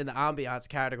would put it in the ambiance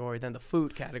category than the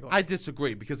food category. I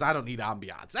disagree because I don't need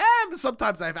ambiance.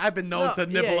 Sometimes I've been known to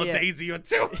nibble a daisy or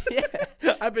two.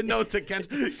 Yeah. I've been known to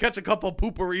catch a couple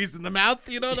pooperies in the mouth.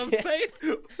 You know what I'm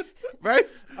saying? Right?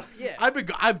 Yeah.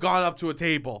 I've gone up to a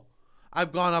table.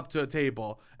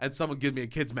 And someone gave me a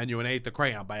kid's menu and I ate the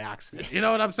crayon by accident. You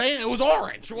know what I'm saying? It was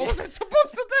orange. What was I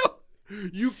supposed to do?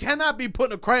 You cannot be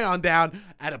putting a crayon down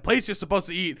at a place you're supposed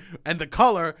to eat and the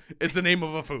color is the name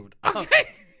of a food. Okay?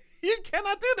 You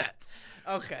cannot do that.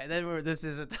 Okay, then this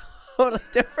is a totally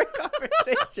different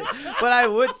conversation. But I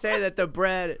would say that the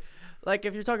bread, like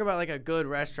if you're talking about like a good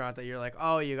restaurant that you're like,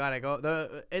 oh, you gotta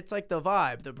go. It's like the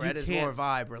vibe. The bread is more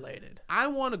vibe related. I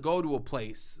want to go to a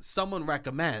place someone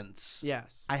recommends.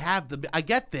 Yes. I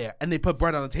get there and they put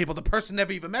bread on the table. The person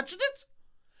never even mentioned it.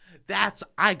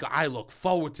 I look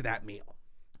forward to that meal.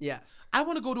 Yes. I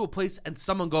want to go to a place and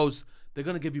someone goes, they're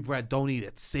gonna give you bread. Don't eat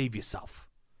it. Save yourself.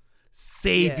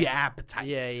 Save your appetite.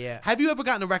 Yeah. Have you ever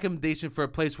gotten a recommendation for a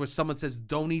place where someone says,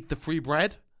 don't eat the free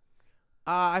bread?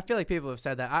 I feel like people have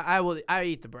said that. I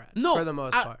eat the bread. No, for the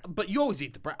most part. But you always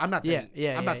eat the bread. I'm not saying.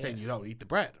 I'm not saying you don't eat the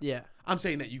bread. Yeah. I'm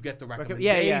saying that you get the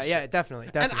recommendation. Yeah. Definitely.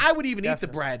 And I would even eat the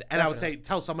bread, and I would say,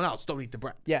 tell someone else, don't eat the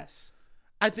bread. Yes.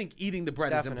 I think eating the bread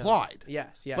Definitely. is implied.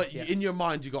 Yes. But in your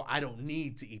mind, you go, I don't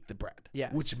need to eat the bread.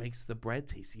 Yes. Which makes the bread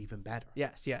taste even better.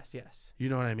 Yes. You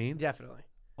know what I mean? Definitely.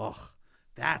 Ugh.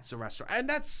 That's a restaurant. And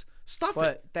that's stuff.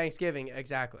 But Thanksgiving,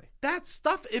 exactly. That's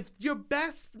stuff. If your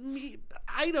best meat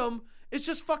item is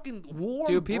just fucking warm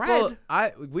Dude, people,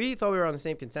 bread. we thought we were on the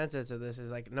same consensus of this. Is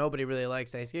like nobody really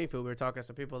likes Thanksgiving food. We were talking to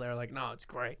some people that are like, no, it's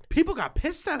great. People got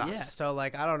pissed at us. Yeah. So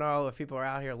like, I don't know if people are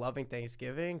out here loving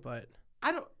Thanksgiving, but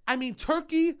I mean,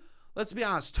 turkey, let's be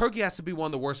honest, turkey has to be one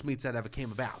of the worst meats that ever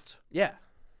came about. yeah.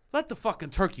 Let the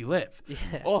fucking turkey live.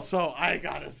 Yeah. Also, I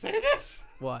gotta say this.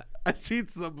 What? I seen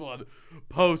someone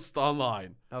post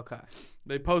online. Okay.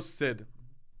 They posted,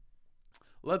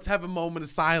 let's have a moment of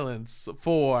silence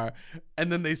for,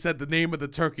 and then they said the name of the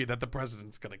turkey that the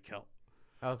president's gonna kill.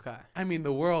 Okay. I mean,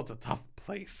 the world's a tough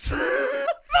place.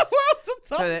 The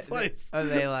world's a tough place. Are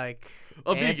they like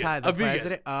anti the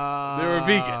president? Oh, They're a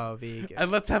vegan. Vegan. And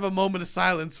let's have a moment of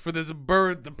silence for this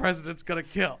bird the president's gonna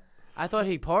kill. I thought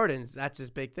he pardons. That's his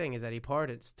big thing, is that he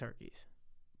pardons turkeys.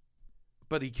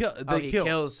 But he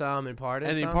kills some and pardons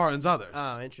and some? he pardons others.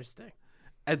 Oh, interesting.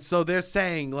 And so they're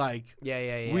saying like,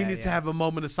 Yeah. we need to have a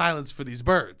moment of silence for these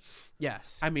birds.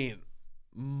 Yes. I mean,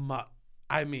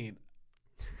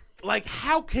 like,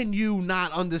 how can you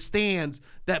not understand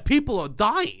that people are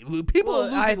dying? People are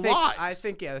losing lives. I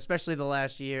think, yeah, especially the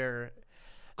last year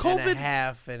COVID and a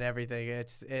half and everything.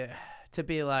 It's to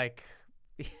be like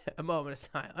a moment of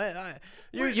silence.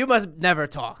 You must never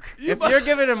talk. If you're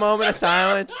giving a moment of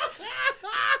silence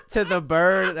to the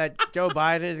bird that Joe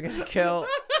Biden is going to kill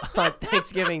on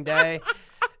Thanksgiving Day,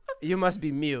 you must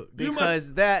be mute,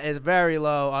 because that is very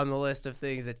low on the list of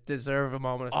things that deserve a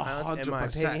moment of silence, in my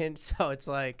 100%. opinion. So it's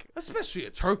like, especially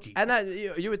a turkey. and that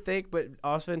you would think, but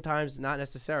oftentimes not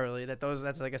necessarily,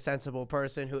 that's like a sensible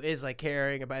person who is like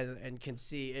caring about it and can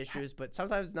see issues, but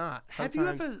sometimes not. Have you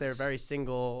Sometimes ever they're very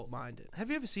single minded. Have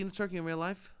you ever seen a turkey in real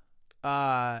life?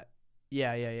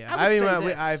 Yeah. I would say we,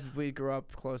 this. we grew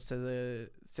up close to the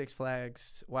Six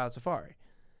Flags Wild Safari.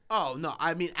 Oh no,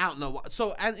 I mean out in the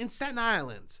so in Staten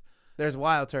Island. There's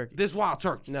wild turkeys. There's wild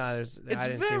turkeys. No, I It's didn't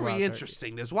see very wild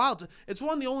interesting. There's wild. It's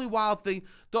one of the only wild thing.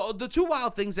 The two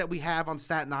wild things that we have on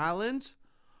Staten Island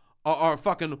are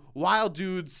fucking wild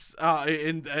dudes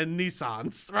in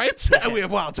Nissans, right? And we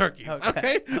have wild turkeys.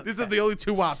 Okay. These are the only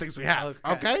two wild things we have.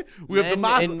 Okay. We have the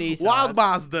Men in Nissans. wild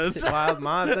Mazdas, Wild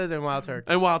Mazdas and wild turkeys.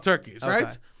 and wild turkeys,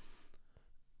 right?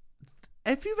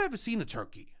 if you've ever seen a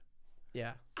turkey,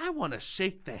 Yeah. I want to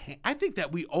shake the hand. I think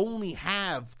that we only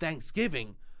have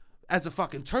Thanksgiving as a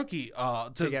fucking turkey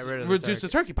to get rid of reduce the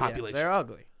turkey Yeah, population. they're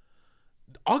ugly.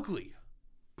 Ugly.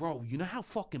 Bro, you know how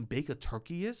fucking big a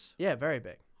turkey is? Yeah, very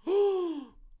big.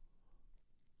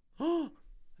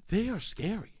 They are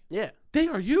scary. Yeah. They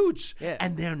are huge. Yeah.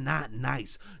 And they're not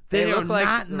nice. They are look like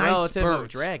not the nice relative of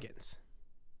birds. dragons.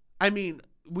 I mean,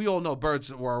 we all know birds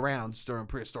that were around during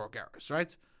prehistoric eras,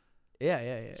 right?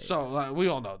 Yeah. So we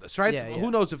all know this, right? Yeah, yeah.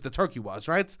 Who knows if the turkey was,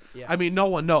 right? Yes. I mean, no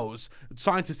one knows.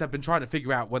 Scientists have been trying to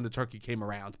figure out when the turkey came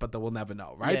around, but they will never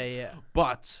know, right? Yeah.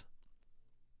 But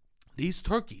these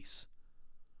turkeys,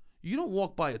 you don't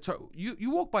walk by a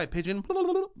you walk by a pigeon,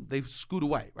 they scoot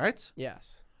away, right?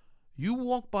 Yes. You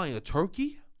walk by a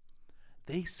turkey,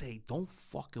 they say, "Don't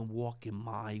fucking walk in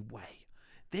my way."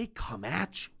 They come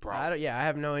at you, bro. I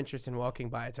have no interest in walking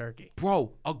by a turkey.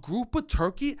 Bro, a group of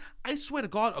turkey, I swear to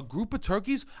God, a group of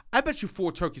turkeys, I bet you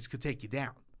 4 turkeys could take you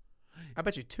down. I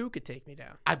bet you 2 could take me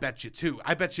down. I bet you 2.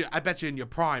 I bet you in your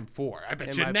prime 4. I bet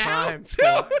In you my now prime 2.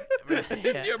 4. In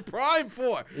Yeah. your prime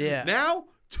 4. Yeah. Now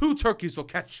 2 turkeys will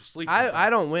catch you sleeping. I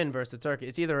don't win versus a turkey.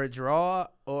 It's either a draw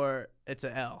or it's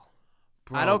a L.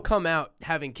 Bro, I don't come out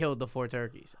having killed the 4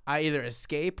 turkeys. I either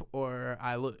escape or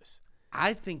I lose.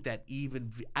 I think that even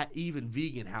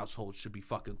vegan households should be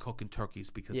fucking cooking turkeys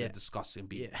because they're disgusting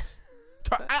beings.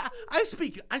 Yeah. I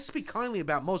speak kindly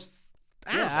about most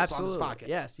animals on this podcast.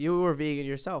 Yes, you were vegan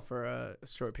yourself for a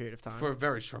short period of time. For a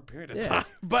very short period of Yeah. time.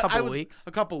 But Couple I was weeks.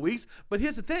 a couple weeks. But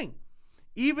here's the thing.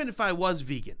 Even if I was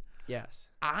vegan, yes.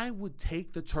 I would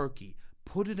take the turkey,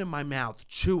 put it in my mouth,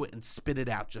 chew it, and spit it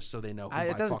out just so they know who my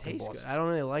It doesn't fucking taste boss good. is. I don't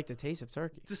really like the taste of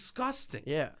turkey. Disgusting.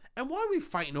 Yeah. And why are we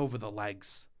fighting over the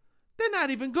legs? They're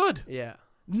not even good. Yeah.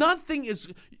 Nothing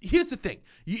is. Here's the thing.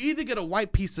 You either get a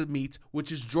white piece of meat,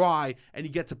 which is dry, and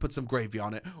you get to put some gravy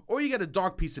on it, or you get a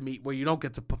dark piece of meat where you don't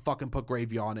get to fucking put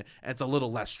gravy on it, and it's a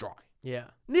little less dry. Yeah.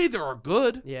 Neither are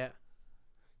good. Yeah.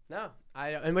 No.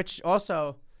 And which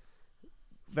also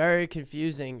very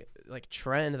confusing like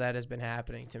trend that has been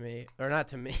happening to me, or not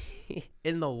to me,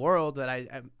 in the world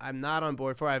that I'm not on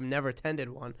board for. I've never attended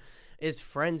one, is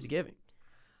Friendsgiving.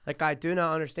 Like, I do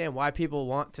not understand why people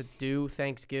want to do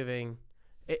Thanksgiving.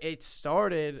 It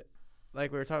started,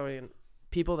 like we were talking,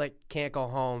 people that can't go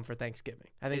home for Thanksgiving.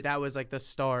 I think that was like the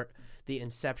start, the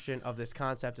inception of this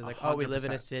concept is like, oh, we live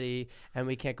in a 100%. city and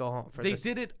we can't go home for They this.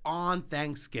 did it on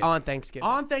Thanksgiving. On Thanksgiving.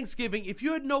 On Thanksgiving, if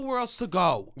you had nowhere else to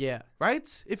go, Yeah.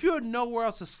 right? If you had nowhere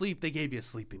else to sleep, they gave you a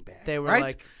sleeping bag. They were right?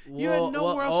 like, you had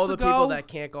nowhere else all to the go. people that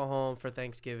can't go home for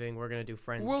Thanksgiving, we're going to do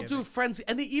Friendsgiving. We'll do friends,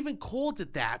 and they even called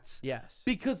it that. Yes.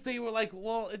 Because they were like,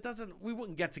 well, we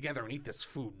wouldn't get together and eat this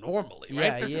food normally, Yeah,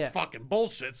 right? This yeah. is fucking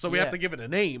bullshit, so we have Yeah. to give it a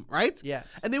name, right?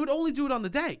 Yes. And they would only do it on the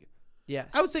day. Yes.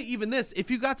 I would say even this,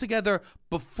 if you got together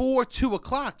before 2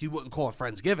 o'clock, you wouldn't call it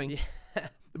Friendsgiving.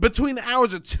 Between the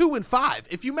hours of 2 and 5.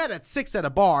 If you met at 6 at a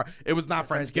bar, it was not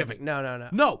Friendsgiving. No.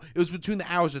 No, it was between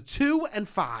the hours of 2 and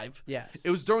 5. Yes. It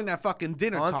was during that fucking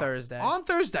dinner On time. Thursday. On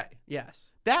Thursday.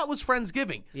 Yes. That was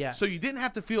Friendsgiving. Yes. So you didn't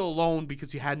have to feel alone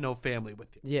because you had no family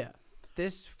with you. Yeah.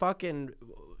 This fucking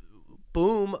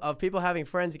boom of people having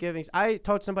Friendsgivings. I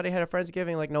taught somebody had a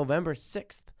Friendsgiving like November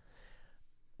 6th.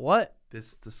 What?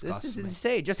 This disgusts This is me.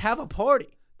 insane. Just have a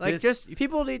party. Like,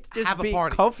 people need to just Have a be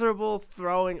party. comfortable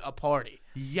throwing a party.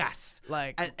 Yes.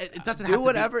 Like, And it doesn't do have to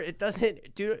whatever. It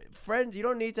doesn't do. Friends, you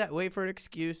don't need to wait for an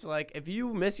excuse. Like, if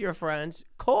you miss your friends,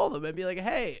 call them and be like,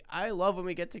 "Hey, I love when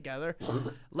we get together.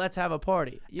 Let's have a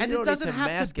party." You And it don't doesn't need to have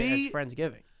to mask it be- as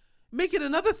Friendsgiving. Make it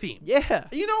another theme. Yeah.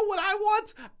 You know what I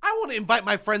want? I want to invite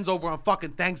my friends over on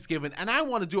fucking Thanksgiving, and I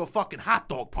want to do a fucking hot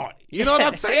dog party. You know what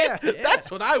I'm saying? Yeah.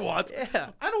 That's what I want.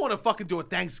 Yeah. I don't want to fucking do a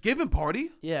Thanksgiving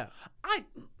party. Yeah.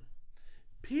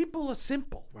 People are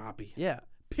simple, Robbie. Yeah.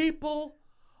 People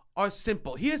are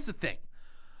simple. Here's the thing.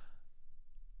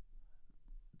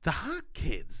 The hot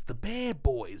kids, the bad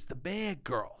boys, the bad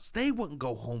girls, they wouldn't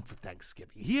go home for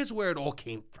Thanksgiving. Here's where it all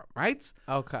came from, right?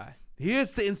 Okay.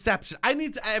 Here's the inception. I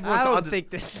need to everyone I to don't think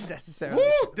this is necessarily.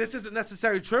 Woo! True. This isn't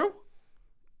necessarily true.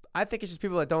 I think it's just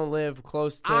people that don't live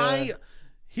close to.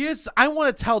 I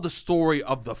want to tell the story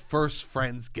of the first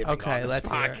Friendsgiving Okay, on this let's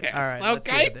hear it. podcast. All right, okay, let's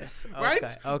hear this. Right?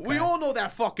 Okay, okay. We all know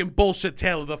that fucking bullshit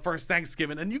tale of the first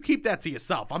Thanksgiving, and you keep that to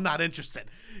yourself. I'm not interested.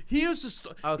 Here's the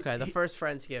story. Okay, the first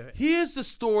Friendsgiving. Here's the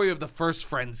story of the first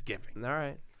Friendsgiving. All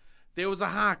right. There was a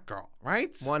hot girl,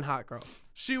 right? One hot girl.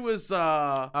 She was.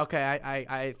 Okay,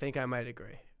 I think I might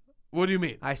agree. What do you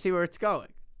mean? I see where it's going.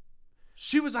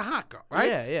 She was a hot girl,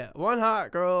 right? Yeah. One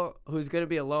hot girl who's gonna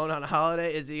be alone on a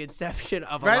holiday is the inception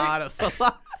of Ready? a lot of.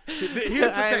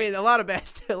 Here's the I thing. mean, a lot of bad.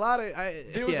 A lot of.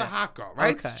 There was a hot girl,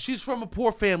 right? Okay. She's from a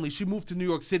poor family. She moved to New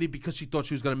York City because she thought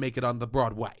she was going to make it on the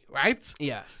Broadway, right?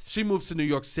 Yes. She moves to New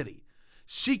York City.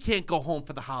 She can't go home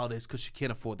for the holidays because she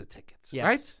can't afford the tickets, Yes.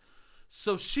 right?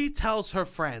 So she tells her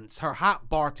friends, her hot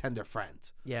bartender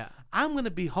friend, Yeah. I'm gonna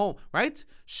be home, right?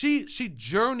 She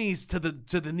journeys to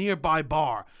the nearby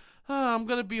bar. I'm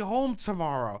gonna be home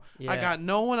tomorrow. I Yeah. got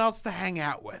no one else to hang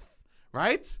out with,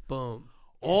 right? Boom.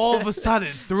 All of a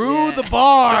sudden, through Yeah. the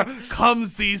bar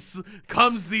comes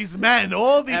these men,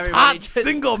 all these Everybody hot just-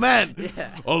 single men,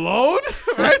 Yeah. alone,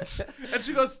 right? And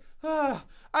she goes,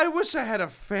 I wish I had a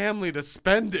family to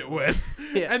spend it with.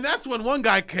 Yeah. And that's when one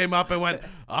guy came up and went,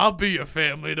 I'll be your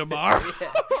family tomorrow.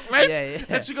 Right? Yeah.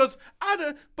 And she goes,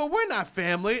 but we're not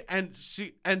family. And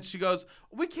she goes,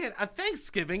 we can't,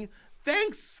 Thanksgiving,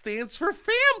 thanks stands for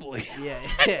family. Yeah.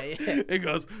 He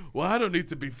goes, well, I don't need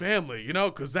to be family,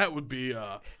 because that would be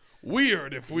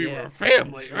weird if we Yeah. were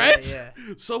family, right? Yeah.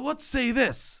 So let's say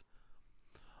this.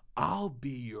 I'll be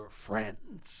your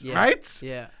friends, Yeah. right?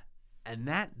 Yeah. And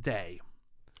that day,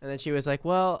 And then she was like,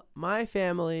 well, my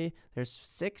family, there's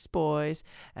 6 boys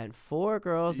and 4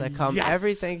 girls that come Yes.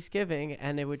 every Thanksgiving,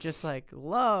 and they would just like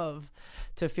love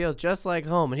to feel just like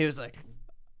home. And he was like,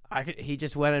 he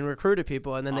just went and recruited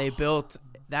people, and then they built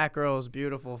that girl's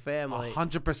beautiful family,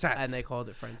 100%. and they called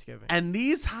it Friendsgiving. And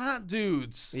these hot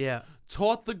dudes Yeah.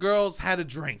 taught the girls how to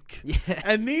drink. Yeah.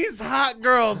 And these hot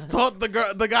girls taught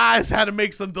the guys how to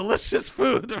make some delicious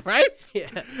food, right?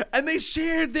 Yeah. And they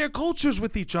shared their cultures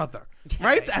with each other,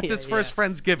 right? At this first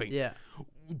Friendsgiving. Yeah.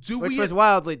 Which Was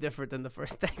wildly different than the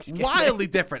first Thanksgiving. wildly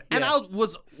different. And Yeah.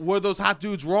 were those hot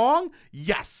dudes wrong?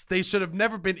 Yes, they should have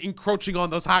never been encroaching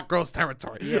on those hot girls'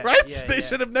 territory, Yeah, right? yeah, They yeah.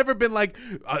 should have never been like,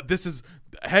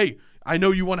 hey, I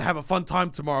know you want to have a fun time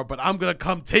tomorrow, but I'm gonna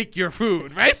come take your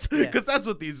food, right? Yeah. Because that's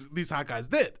what these hot guys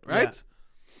did, right?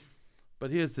 Yeah.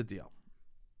 But here's the deal: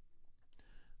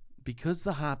 because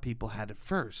the hot people had it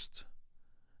first,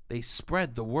 they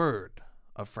spread the word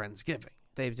of Friendsgiving.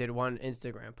 They did one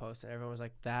Instagram post, and everyone was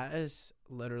like, that is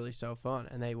literally so fun,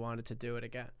 and they wanted to do it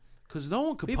again. Because no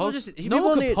one could People post. just No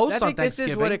one could post I on think this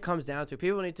Thanksgiving. is what it comes down to.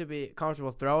 People need to be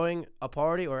comfortable throwing a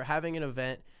party or having an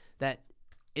event that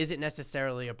isn't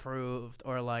necessarily approved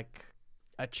or like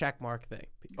a check mark thing,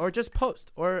 or just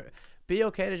post, or be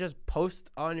okay to just post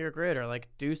on your grid, or like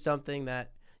do something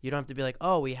that you don't have to be like,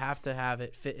 oh, we have to have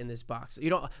it fit in this box.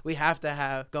 We have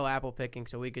to go apple picking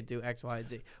so we could do X, Y, and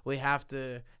Z. We have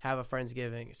to have a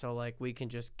Friendsgiving so like we can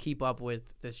just keep up with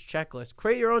this checklist.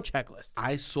 Create your own checklist.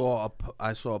 I saw a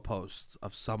post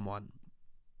of someone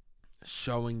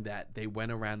showing that they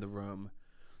went around the room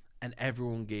and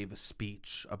everyone gave a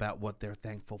speech about what they're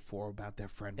thankful for about their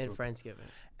friend In group. Friendsgiving.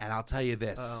 And I'll tell you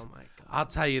this. Oh my god. I'll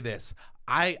tell you this.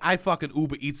 I fucking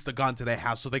Uber Eats the gun to their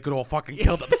house so they could all fucking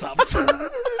kill themselves. I'll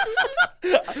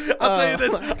tell you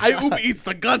this. I Uber Eats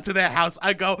the gun to their house.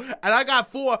 I go, and I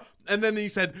got 4. And then he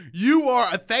said, you are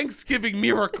a Thanksgiving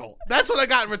miracle. That's what I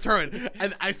got in return.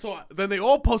 And I saw, then they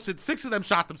all posted, 6 of them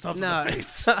shot themselves in the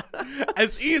face.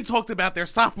 As Ian talked about their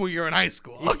sophomore year in high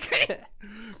school. Okay?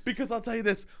 Because I'll tell you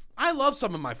this. I love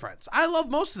some of my friends. I love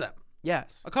most of them.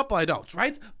 Yes. A couple I don't,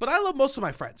 right? But I love most of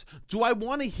my friends. Do I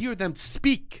want to hear them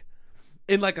speak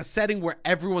in like a setting where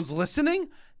everyone's listening?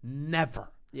 Never.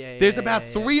 Yeah, There's yeah, about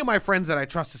yeah, 3 of my friends that I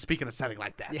trust to speak in a setting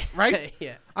like that, right?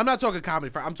 Yeah. I'm not talking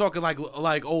comedy friends. I'm talking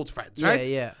like old friends, right?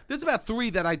 Yeah. There's about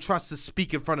 3 that I trust to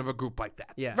speak in front of a group like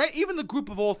that, Yes. right? Even the group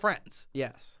of old friends.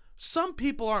 Yes. Some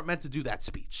people aren't meant to do that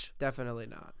speech. Definitely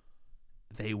not.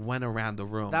 They went around the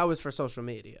room. That was for social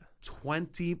media.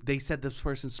 20. They said this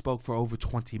person spoke for over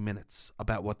 20 minutes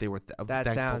about what they were That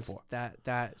thankful sounds for.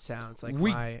 that sounds like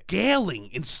my Regaling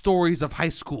in stories of high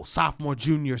school, sophomore,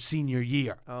 junior, senior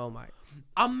year. oh my.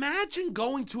 Imagine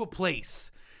going to a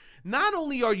place. Not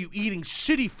only are you eating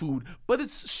shitty food, but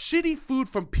it's shitty food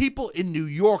from people in New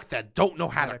York that don't know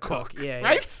how to cook. Yeah, yeah.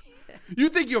 Right? You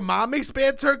think your mom makes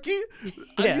bad turkey?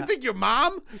 Yeah. You think your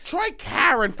mom? Try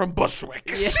Karen from Bushwick.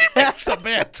 She makes a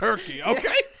bad turkey,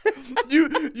 okay?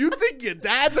 You think your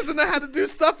dad doesn't know how to do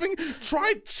stuffing?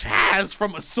 Try Chaz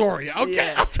from Astoria, okay?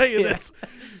 Yeah. I'll tell you Yeah. this.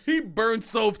 He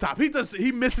burns stovetop.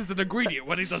 He misses an ingredient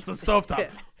when he does the stovetop. Yeah.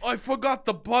 I forgot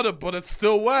the butter, but it's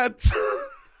still wet.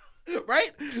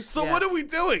 Right? So what Yes. are we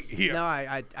doing here? No,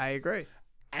 I agree.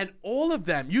 And all of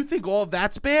them, you think all of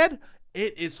that's bad?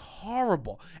 It is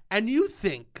horrible. And you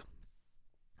think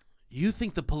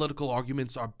the political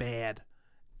arguments are bad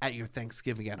at your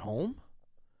Thanksgiving at home?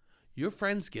 Your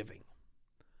Friendsgiving.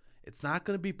 It's not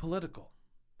going to be political.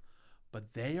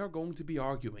 But they are going to be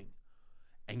arguing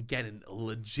and getting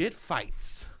legit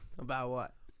fights About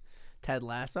what? Ted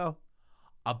Lasso?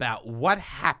 about what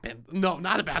happened. No,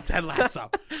 not about Ted Lasso.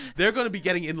 They're going to be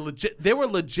getting in legit. There were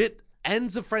legit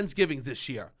ends of Friendsgiving this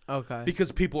year. Okay.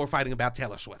 Because people were fighting about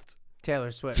Taylor Swift.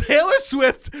 Taylor Swift. Taylor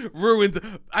Swift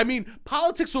ruined. I mean,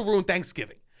 politics will ruin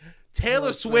Thanksgiving.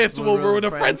 Taylor Swift will ruin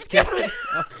a Friendsgiving.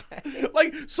 Okay.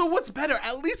 Like, so what's better?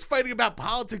 At least fighting about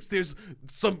politics, there's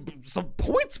some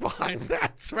points behind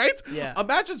that, right? Yeah.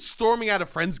 Imagine storming out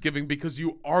of Friendsgiving because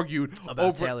you argued About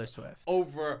over Taylor Swift.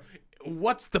 over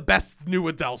what's the best new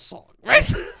Adele song,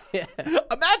 right? Yeah.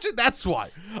 Imagine that's why.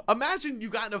 Imagine you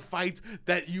got in a fight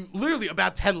that you literally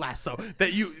about Ted Lasso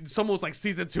that someone was like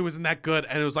season 2 isn't that good,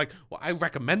 and it was like, well, I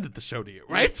recommended the show to you,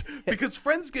 right? Because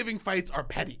Friendsgiving fights are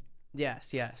petty.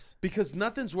 Yes, yes. Because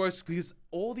nothing's worse because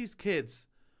all these kids,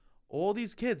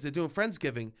 they're doing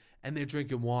Friendsgiving and they're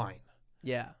drinking wine.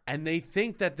 Yeah. And they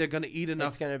think that they're going to eat enough.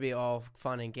 It's going to be all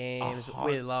fun and games.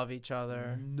 We love each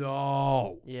other.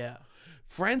 No. Yeah.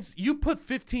 Friends, you put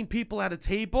 15 people at a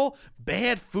table,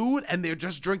 bad food, and they're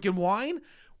just drinking wine.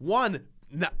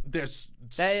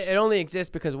 It only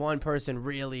exists because one person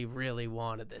really, really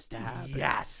wanted this to happen.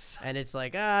 Yes. And it's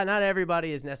like, not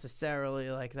everybody is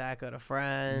necessarily like that good of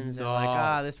friends. No. And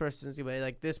like,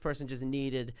 this person just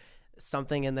needed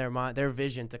something in their mind, their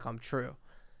vision to come true.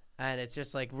 And it's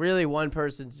just like really one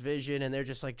person's vision, and they're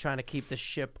just like trying to keep the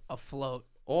ship afloat.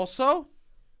 Also,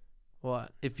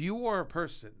 what? if you were a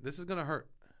person, this is going to hurt.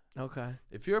 Okay.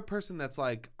 If you're a person that's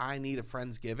like, I need a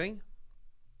Friendsgiving,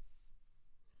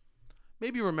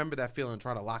 maybe remember that feeling and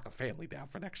try to lock a family down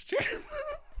for next year.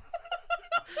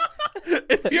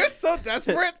 If you're so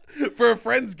desperate for a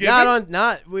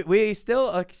Friendsgiving. We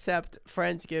still accept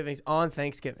Friendsgivings on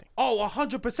Thanksgiving. Oh,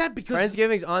 100% because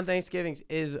Friendsgivings on Thanksgivings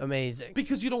is amazing.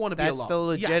 Because you don't want to be alone. That's the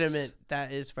legitimate, Yes.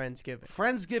 that is Friendsgiving.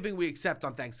 Friendsgiving we accept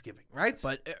on Thanksgiving, right?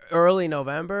 But early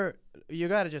November, you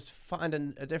got to just find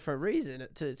a different reason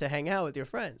to hang out with your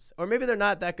friends. Or maybe they're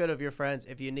not that good of your friends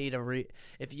if you need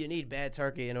if you need bad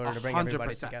turkey in order to bring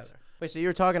everybody 100%. together. Wait, so you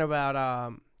were talking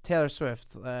about Taylor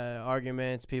Swift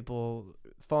arguments, people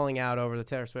falling out over the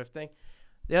Taylor Swift thing.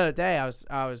 The other day,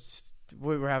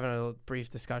 we were having a brief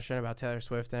discussion about Taylor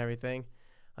Swift and everything,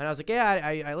 and I was like,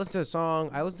 I listened to the song.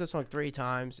 I listened to the song 3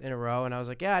 times in a row, and I was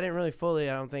like, I didn't really fully,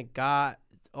 I don't think, got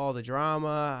all the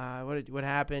drama. What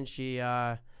happened? He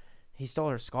stole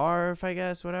her scarf, I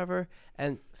guess, whatever.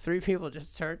 And 3 people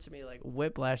just turned to me like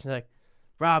whiplash, and they're like,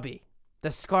 Robbie, the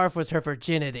scarf was her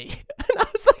virginity. And I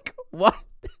was like, what?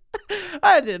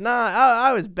 I did not.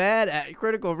 I was bad at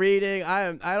critical reading.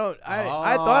 I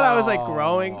thought I was like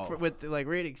growing with like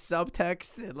reading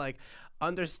subtext and like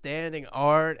understanding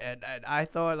art, and I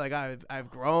thought like I've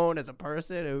grown as a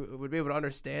person who would be able to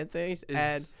understand things.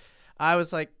 And I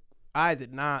was like, I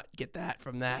did not get that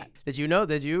from that. Did you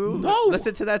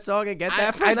listen to that song and get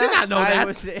that from that? I did not know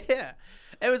that.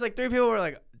 It was like 3 people were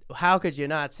like, how could you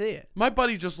not see it? My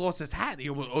buddy just lost his hat. He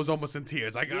was almost in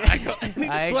tears. I go, and he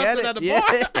just left it at the bar.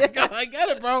 I get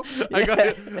it, bro.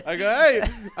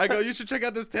 I go, you should check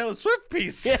out this Taylor Swift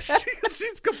piece. Yeah.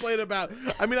 She's complaining about.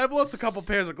 I mean, I've lost a couple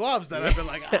pairs of gloves that I've been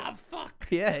like, fuck.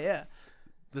 Yeah.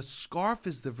 The scarf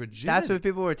is the virginity. That's what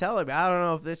people were telling me. I don't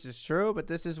know if this is true, but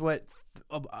this is what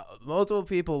multiple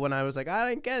people, when I was like, I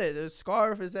didn't get it. The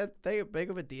scarf, is that big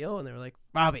of a deal? And they were like,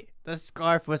 Robbie, the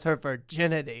scarf was her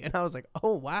virginity. And I was like,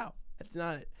 oh, wow. That's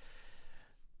not it.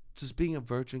 Does being a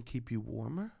virgin keep you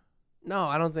warmer? No,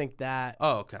 I don't think that.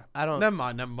 Oh, okay. I don't. Never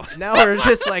mind. Now we're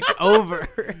just like over.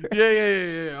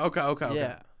 Yeah. Okay.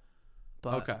 Yeah.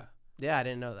 But, okay. Yeah, I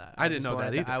didn't know that. I didn't know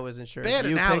that either. I wasn't sure. Bad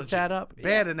you analogy. picked that up?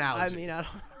 Bad analogy. I mean, I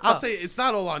don't. I'll say it's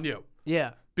not all on you.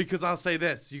 Yeah. Because I'll say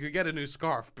this: you could get a new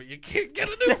scarf, but you can't get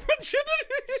a new virginity.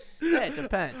 Yeah, it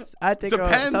depends. I think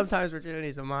sometimes virginity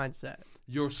is a mindset.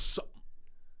 You're so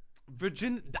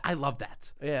virgin. I love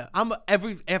that. Yeah.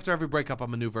 After every breakup,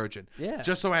 I'm a new virgin. Yeah.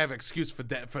 Just so I have an excuse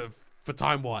for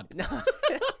time 1.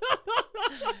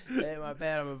 Hey, my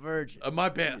bad. I'm a virgin. My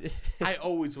bad. I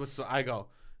always whistle. I go,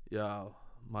 yo.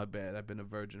 My bad. I've been a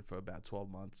virgin for about 12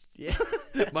 months. Yeah.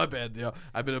 My bad. Yo,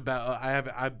 I've been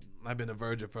I've been a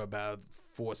virgin for about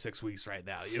 4-6 weeks right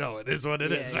now. You know, it is what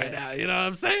it is right now. You know what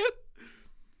I'm saying?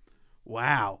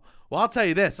 Wow. Well, I'll tell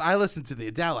you this. I listened to the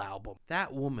Adele album.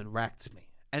 That woman wrecked me.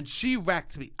 And she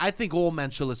wrecked me. I think all men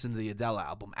should listen to the Adele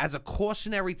album as a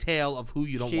cautionary tale of who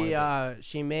you don't want to be.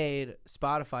 She made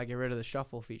Spotify get rid of the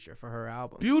shuffle feature for her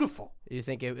album. Beautiful. You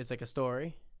think it's like a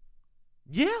story?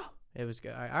 Yeah. It was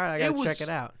good. All right, I gotta check it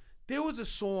out. There was a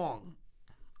song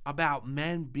about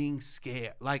men being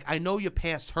scared. Like, I know your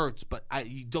past hurts, but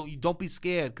you don't be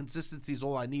scared. Consistency is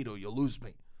all I need, or you'll lose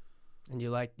me. And you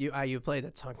played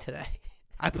that song today.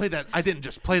 I played that. I didn't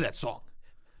just play that song.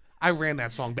 I ran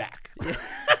that song back. Yeah.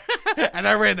 And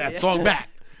I ran that song back.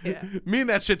 Yeah. Me and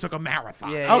that shit took a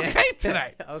marathon. Yeah, Okay, yeah.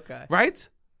 today. Okay. Right?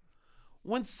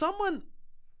 When someone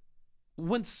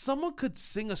could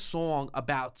sing a song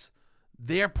about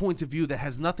their point of view that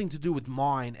has nothing to do with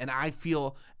mine, and I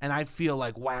feel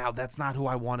like, wow, that's not who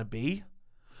I want to be.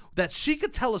 That she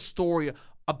could tell a story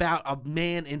about a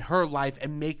man in her life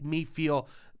and make me feel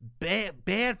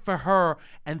bad for her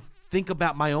and think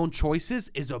about my own choices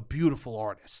is a beautiful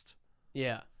artist.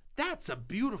 Yeah. That's a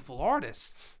beautiful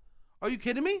artist. Are you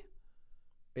kidding me?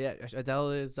 Yeah,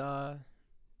 Adele is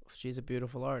she's a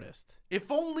beautiful artist.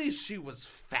 If only she was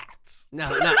fat. No.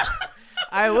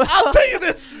 I'll tell you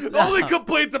this. The only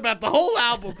complaints about the whole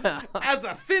album, as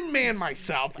a thin man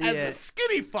myself, as a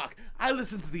skinny fuck, I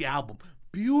listened to the album.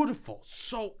 Beautiful.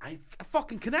 So I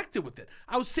fucking connected with it.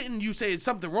 I was sitting, you say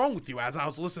something wrong with you as I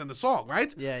was listening to the song,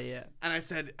 right? Yeah, yeah. And I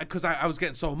said, because I was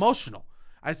getting so emotional.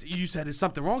 You said, is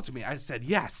something wrong to me? I said,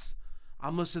 yes.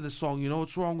 I'm listening to the song. You know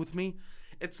what's wrong with me?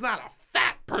 It's not a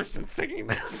fat person singing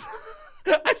this.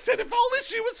 I said, if only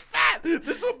she was fat,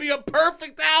 this would be a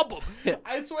perfect album.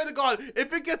 I swear to God,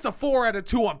 if it gets a 4 out of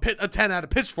 2 on a 10 out of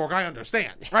Pitchfork, I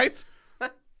understand, right?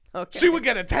 Okay. She would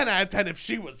get a 10 out of 10 if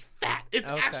she was fat. It's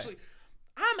Okay.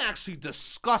 I'm actually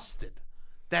disgusted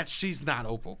that she's not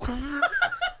overweight.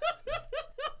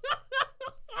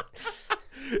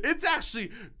 It's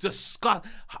actually disgusting.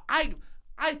 I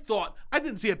thought, I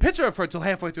didn't see a picture of her till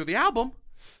halfway through the album.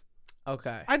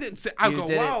 Okay. I didn't say,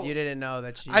 wow. You didn't know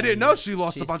that I didn't know she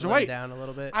lost a bunch of weight. Down a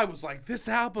little bit. I was like, this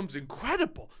album's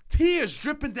incredible. Tears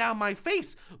dripping down my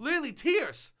face. Literally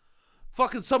tears.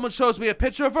 Fucking someone shows me a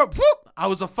picture of her. Whoop, I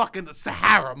was a fucking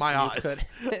Sahara, my eyes.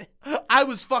 I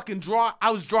was fucking dry.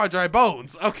 I was dry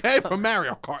bones, okay, from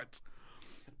Mario Kart.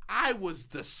 I was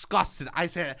disgusted.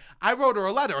 I wrote her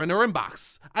a letter in her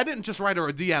inbox. I didn't just write her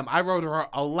a DM. I wrote her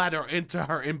a letter into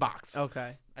her inbox.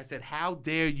 Okay. I said, how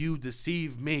dare you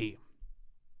deceive me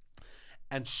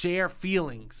and share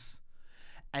feelings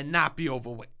and not be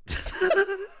overweight?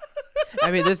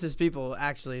 I mean, this is people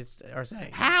actually are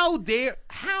saying. How dare,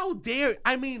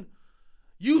 I mean,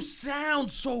 you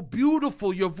sound so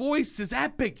beautiful. Your voice is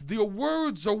epic. Your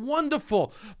words are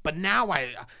wonderful. But now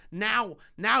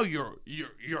you're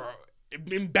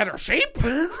in better shape.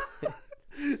 I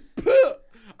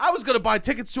was going to buy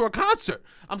tickets to her concert.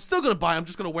 I'm still going to buy. I'm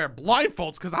just going to wear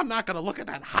blindfolds because I'm not going to look at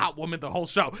that hot woman the whole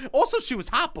show. Also, she was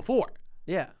hot before.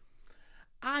 Yeah.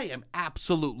 I am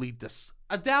absolutely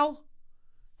Adele,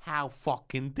 how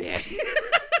fucking dare you?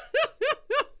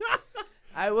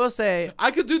 I will say,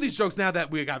 I could do these jokes now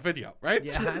that we got video, right?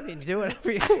 yeah, I mean, do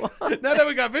whatever you want. Now that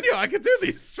we got video, I can do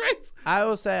these straight. I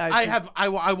will say, I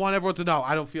want everyone to know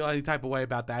I don't feel any type of way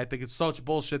about that. I think it's such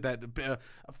bullshit that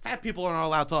fat people are not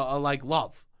allowed to like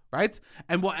love, right?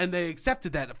 And they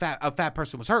accepted that a fat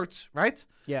person was hurt, right?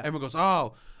 Yeah. Everyone goes,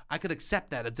 oh, I could accept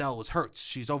that Adele was hurt.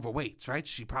 She's overweight, right?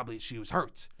 She was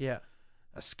hurt. Yeah.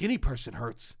 A skinny person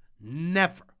hurts.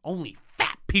 Never. Only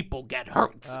fat people get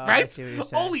hurt, I right? see what you're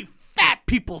saying. Only fat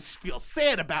people feel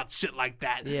sad about shit like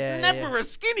that. Yeah, Never a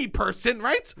skinny person,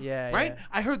 right? Yeah, right. yeah.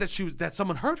 I heard that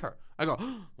someone hurt her. I go,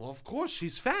 well, of course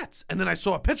she's fat. And then I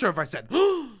saw a picture of her. I said,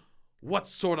 what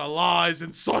sort of lies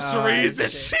and sorceries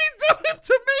is she doing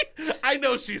to me? I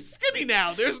know she's skinny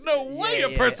now. There's no way a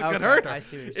person could hurt her. I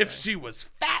see what you're If saying. she was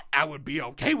fat, I would be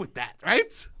okay with that,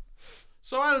 right?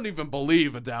 So I don't even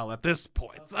believe Adele at this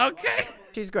point. Okay.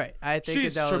 She's great. I think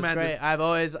She's Adele tremendous. is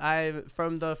great.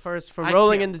 From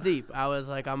Rolling in the Deep, I was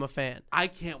like, I'm a fan. I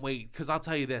can't wait because I'll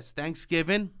tell you this: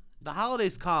 Thanksgiving, the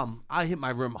holidays come. I hit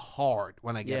my room hard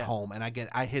when I get home, and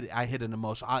I hit an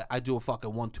emotion. I do a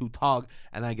fucking 1-2 tug,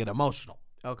 and I get emotional.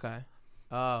 Okay.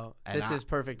 Oh, And this is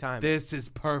perfect timing. This is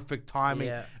perfect timing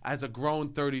Yeah. as a grown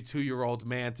 32-year-old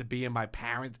man to be in my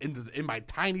parents in my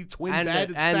tiny twin and bed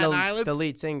in Staten Island. the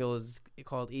lead single is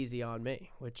called "Easy on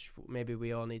Me," which maybe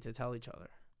we all need to tell each other.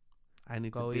 I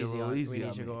need Go to be easy a little on. easy We on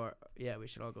need to me. go. Yeah, we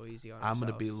should all go easy on. I'm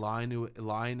gonna be ourselves.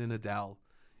 lying in Adele,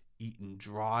 eating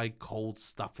dry, cold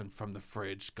stuffing from the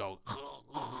fridge. Go.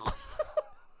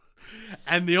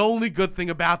 And the only good thing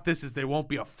about this is there won't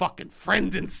be a fucking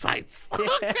friend in sight.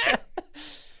 Okay.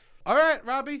 All right,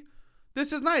 Robbie.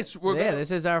 This is nice.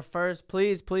 This is our first.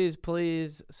 Please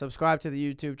subscribe to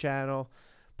the YouTube channel.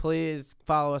 Please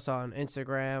follow us on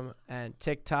Instagram and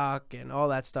TikTok and all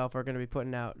that stuff. We're going to be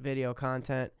putting out video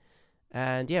content.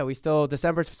 And yeah, we still,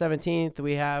 December 17th,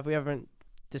 we haven't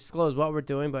disclosed what we're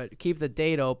doing, but keep the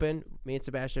date open. Me and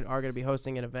Sebastian are going to be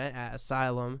hosting an event at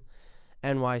Asylum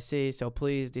NYC. So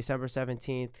please, December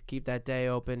 17th, keep that day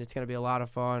open. It's going to be a lot of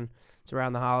fun. It's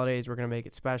around the holidays. We're going to make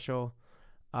it special.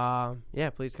 Yeah,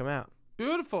 please come out.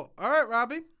 Beautiful. All right,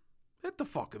 Robbie. Hit the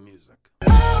fucking music.